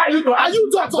 Who are you doing? Are you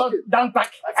done talking? Don't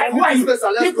talk. Who are you?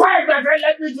 Keep quiet, my friend.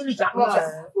 Let me finish that process.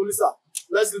 Olisa,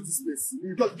 let's leave this place.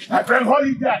 My friend, hold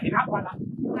it there in Apala.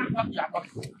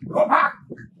 Go back.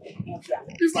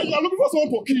 It's like you are looking for someone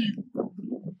to kill you.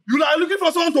 You are looking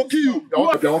for someone to kill you.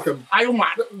 Okay. Are you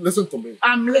mad? Listen to me.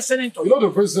 I'm listening to you. You know the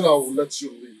reason I will let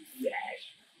you leave? Yes.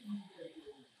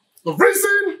 The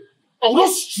reason I will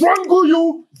not strangle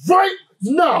you right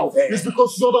now is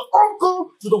because you're the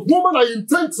uncle to the woman I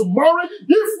intend to marry.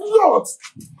 If not,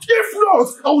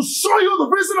 I will show you the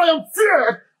reason I am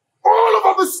feared all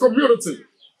over this community.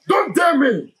 Don't dare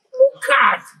me.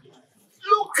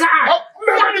 Look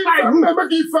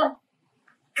at.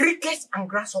 Crickets and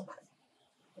grasshoppers.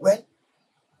 Well,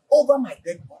 over my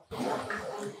dead body.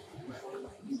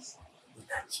 Please,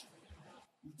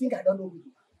 you think I don't know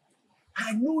you?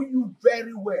 I know you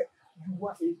very well. You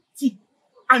are a thief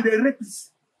and a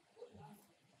rapist.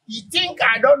 You think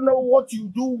I don't know what you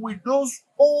do with those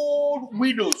old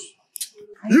widows?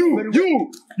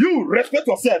 You, respect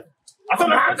yourself. I said,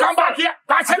 come back here.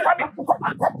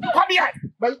 Come here.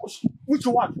 Which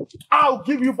one? I'll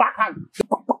give you back hand.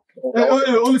 Hey,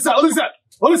 only sir. Let this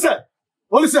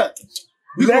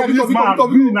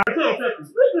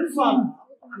man.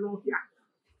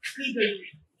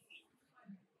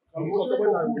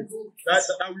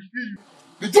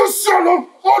 Did you shut up,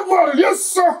 old man? Yes,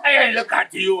 sir. Hey, look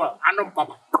at you. I know,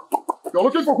 Papa. You're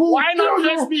looking for who? Why not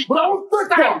face me? But I won't take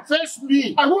part. Face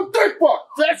me. I won't take part.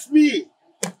 Face me.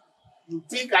 You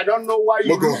think I don't know why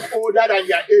you look older than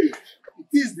your age?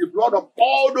 It is the blood of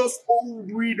all those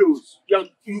old widows you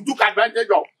took advantage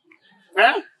of.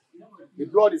 Eh? The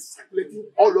blood is circulating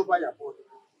all over your body,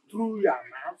 through your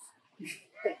mouth,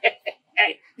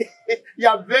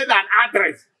 your vein and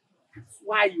arteries. That's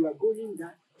why you are going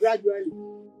down gradually.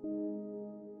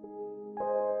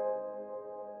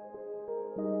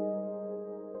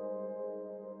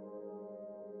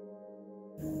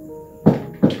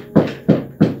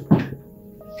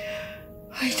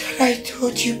 I thought I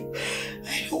told you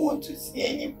I don't want to see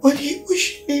anybody. You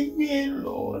should leave me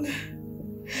alone.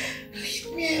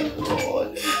 Leave me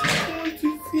alone. I don't want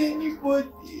to see anybody.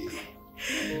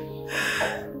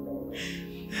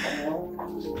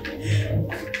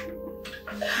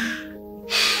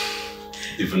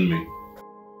 Even me.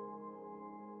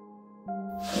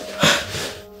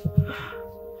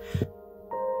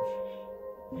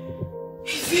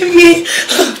 Even me.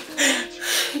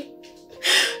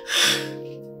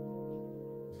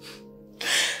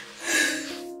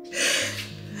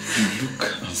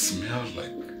 Smell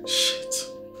like shit.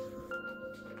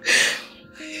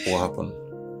 What happened?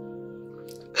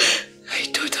 I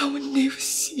thought I would never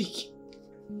see you.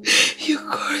 You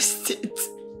cursed it.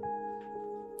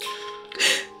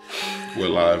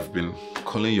 Well, I've been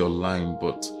calling your line,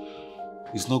 but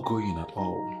it's not going at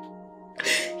all.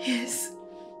 Yes.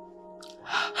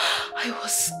 I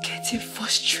was getting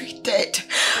frustrated.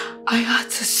 I had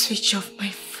to switch off my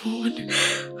phone.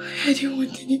 I didn't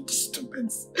want any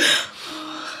disturbance.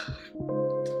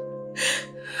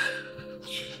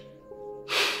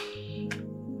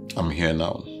 I'm here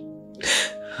now.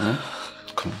 Huh?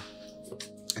 Come on.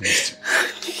 I missed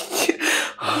you.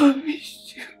 I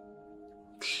missed you.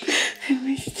 I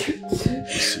missed you too.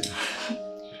 Listen,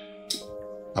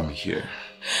 I'm here.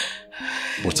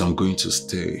 But I'm going to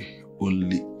stay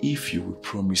only if you will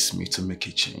promise me to make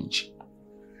a change.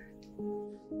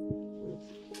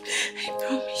 I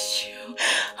promise you,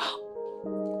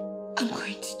 I'm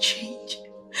going to change.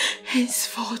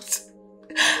 Henceforth,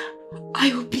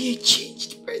 I will be a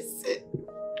changed person.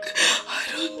 I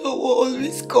don't know what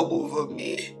always come over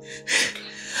me.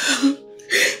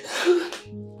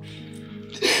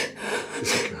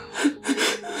 It's okay.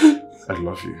 I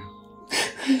love you.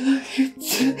 I love you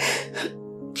too.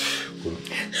 Well,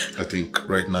 I think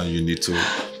right now you need to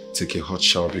take a hot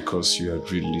shower because you are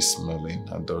really smelling.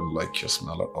 I don't like your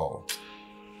smell at all.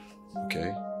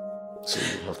 Okay? So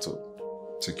you have to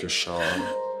take your shower.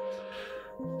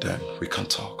 Then we can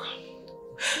talk.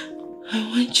 I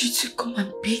want you to come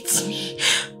and beat me.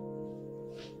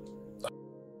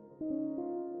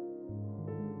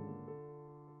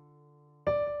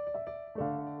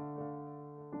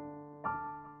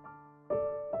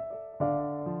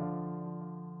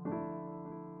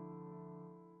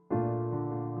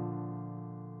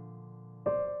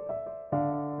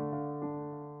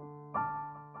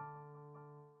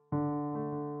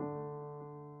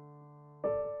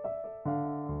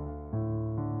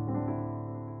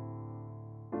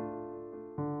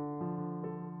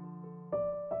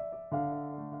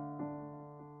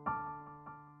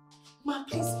 Ma,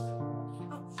 please.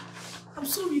 I'm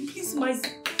sorry, please, ma.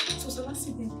 It was an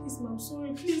accident. Please, ma, I'm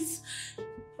sorry, please.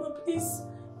 Ma, please.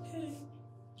 Hey.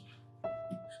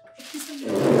 Please, let me.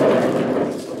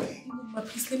 Ma,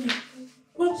 please, let me.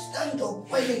 Ma, stand up.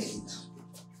 Why don't you?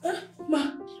 Huh?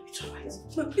 Ma, it's alright.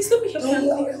 Ma, please, let me help you. Don't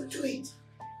worry, I'll do it.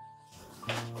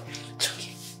 It's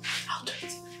okay. I'll do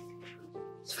it.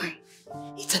 It's fine.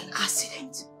 It's an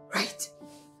accident, right?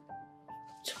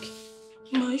 It's okay.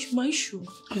 Ma, are you sure?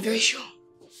 I'm very sure.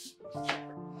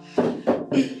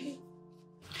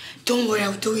 Don't worry,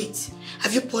 I'll do it.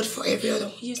 Have you poured for every other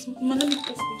one? Yes, ma, let me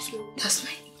pour for you too. That's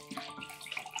fine.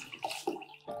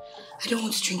 I don't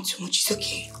want to drink too much, it's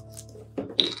okay.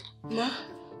 Ma,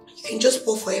 you can just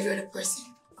pour for every other person.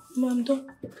 Ma, I'm done.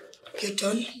 You're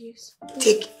done? Yes.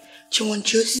 Take. Do you want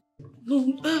juice? No,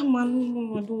 ma,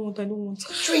 no, I don't want.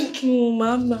 Drink. No,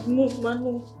 ma, no.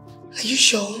 Are you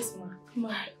sure? Yes,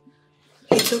 ma.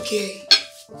 It's okay.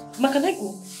 Ma, can I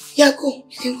go? Yeah, go.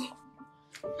 You can go.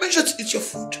 Make sure to eat your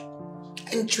food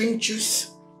and drink juice.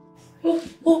 Oh,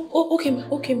 okay, ma.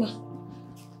 Okay, ma.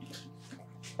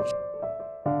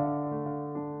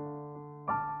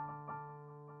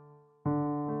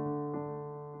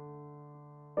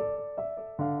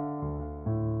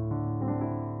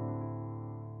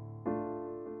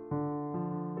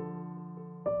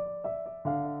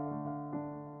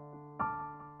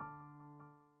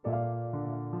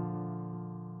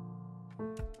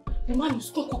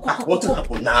 What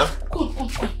happened now? Come.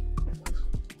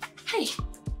 Hey,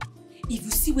 if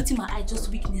you see what's in my eye, just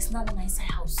weakness, now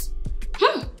inside house.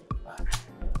 I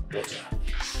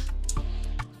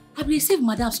will save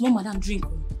madam, small madam drink,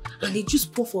 and they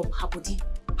just pour for her body.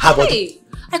 Her body? Hey,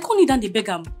 I can't kneel down the beg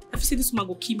am. I feel say this woman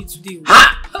go kill me today.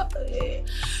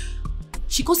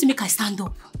 She goes to make her stand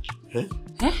up. I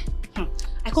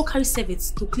can't carry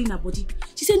servants to clean her body.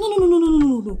 She said, no. Go and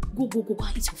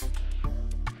eat your food.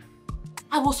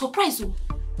 I was surprised.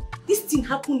 This thing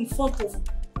happened in front of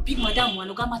big madam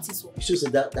and Oga Martins. You should say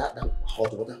that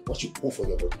hot water, what you pour for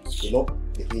your body, you know,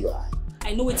 they in your eye.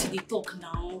 I know what they talk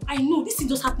now. I know this thing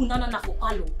just happened na for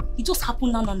palo. It just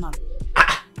happened na.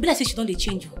 But I say she don't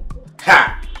change you.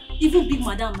 Even big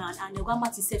madam and Oga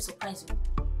Martins self surprise you.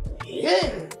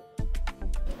 Yeah.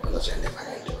 I'm not sure I never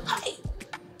end.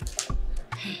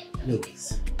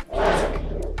 Anyways,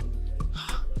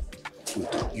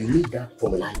 you need that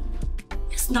formula.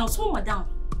 Yes, now small madam.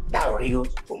 That real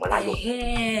formula.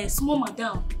 Yeah, small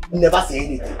madam. Never say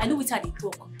anything. I know what they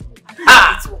talk. I know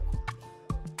what they talk.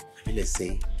 Let's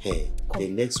say, hey, the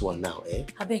next one now,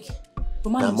 I beg.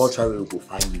 Now mortuary will go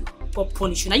find you. God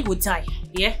punish you. Now you will die.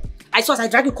 Yeah. I saw as I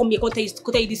drag you come here, go tell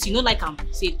you this. You know, like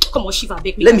say, come on, Shiva,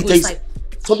 beg me. Let me tell you,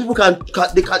 some people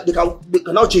they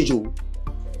can now change you.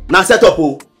 Now set up,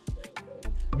 oh.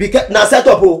 Now set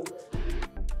up, oh.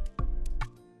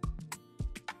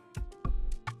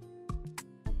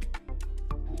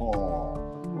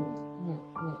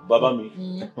 Baba me.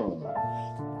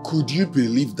 Could you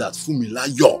believe that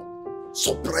Fumilayo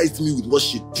surprised me with what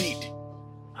she did?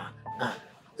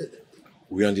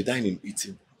 We were on the dining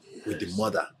eating with the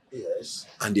mother. Yes.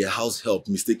 And their house help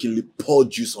mistakenly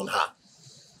poured juice on her.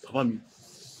 Baba me,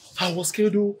 I was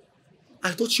scared though.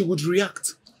 I thought she would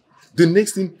react. The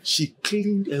next thing, she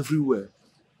cleaned everywhere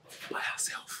by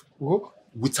herself. What?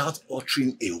 Without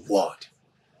uttering a word.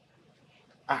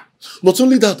 Not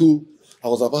only that though, I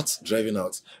was about driving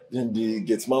out, then the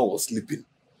gate man was sleeping.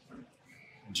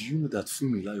 Do you know that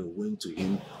Fumilayo went to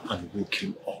him and woke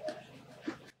him up?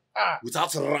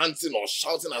 Without ranting or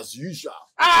shouting as usual.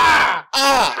 I'm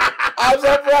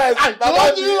surprised. I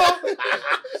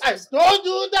told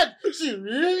you that she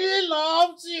really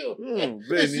loves you.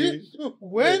 You see,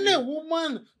 when a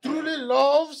woman truly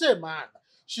loves a man,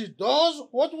 she does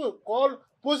what we call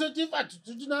positive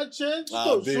attitudinal change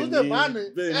to show the man.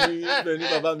 Benny,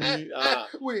 Baba me.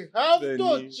 We have Benny,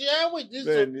 to share with this.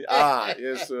 Benny.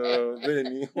 Yes,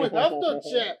 Benny. We have to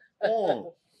share.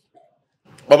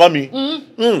 Baba me.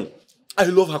 I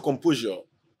love her composure.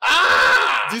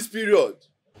 This period.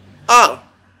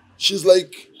 She's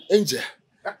like Angel.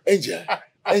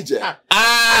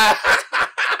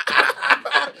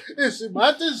 If it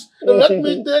matters, let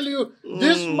me tell you,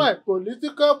 this my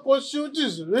political pursuit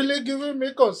is really giving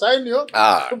me concern, yo.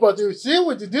 But you see,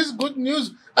 with this good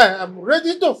news, I am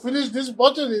ready to finish this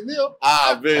bottle in here.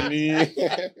 Benny.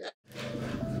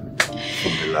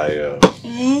 Liar.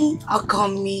 How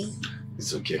come me?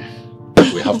 It's okay.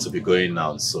 We have to be going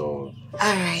now, so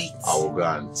alright. I will go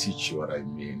and teach you what I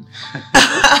mean. You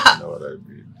know what I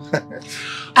mean.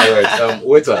 Alright,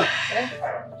 waiter.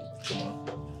 Come on.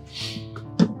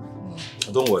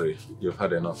 Don't worry, you've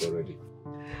had enough already.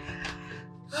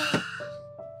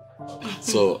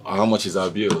 So, how much is our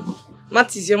bill?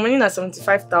 Mattis, your money is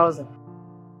 75,000.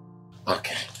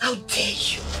 Okay. How dare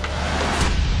you?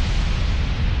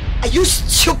 Are you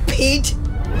stupid?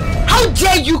 How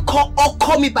dare you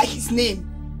call me by his name?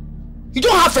 You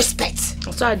don't have respect.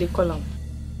 That's why they call him.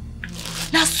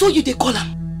 Now so you they call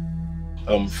him.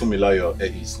 Fumilayo,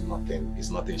 it's nothing. It's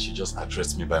nothing. She just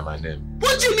addressed me by my name.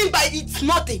 What do you mean by it's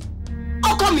nothing?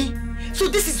 How come me? So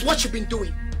this is what you've been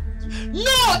doing?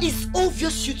 No, it's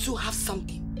obvious you two have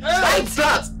something. Right?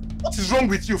 That? What is wrong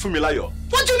with you, Fumilayo?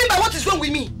 What do you mean by what is wrong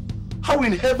with me? How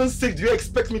in heaven's sake do you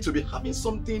expect me to be having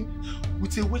something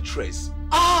with a waitress?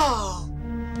 Ah!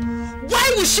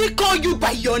 Why would she call you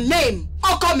by your name?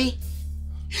 Okomi?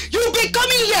 You be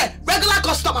coming here, regular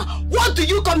customer. What do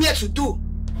you come here to do?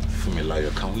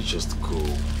 Fumilayo, can we just go?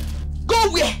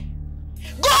 Go where?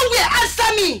 Go where?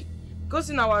 Answer me! Go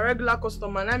see our regular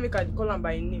customer and I make her call him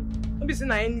by name. Don't be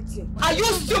saying anything. Are you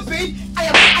stupid?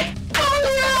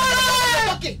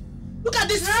 Okay. Look at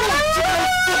this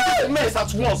Don't mess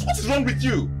at once. What is wrong with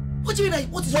you? What do you mean?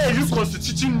 What is Why are you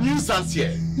constituting nuisance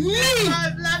here? Me? Me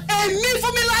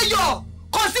Fumilayo!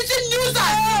 Constituting nuisance!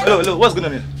 Hello, what's going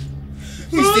on here?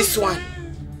 Who is this one?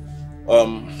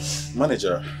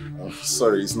 Manager.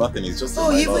 Sorry, it's nothing. It's just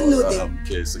you even know them.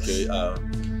 Case, okay?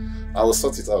 I will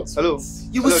sort it out. Hello.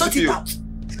 You will sort it out.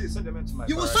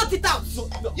 You will sort it out.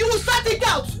 You will sort it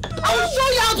out. I will show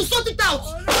you how to sort it out.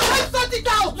 Let's sort it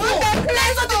out.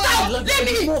 Let's sort it out. Let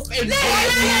me. Let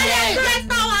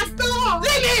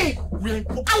me.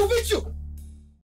 I will beat you.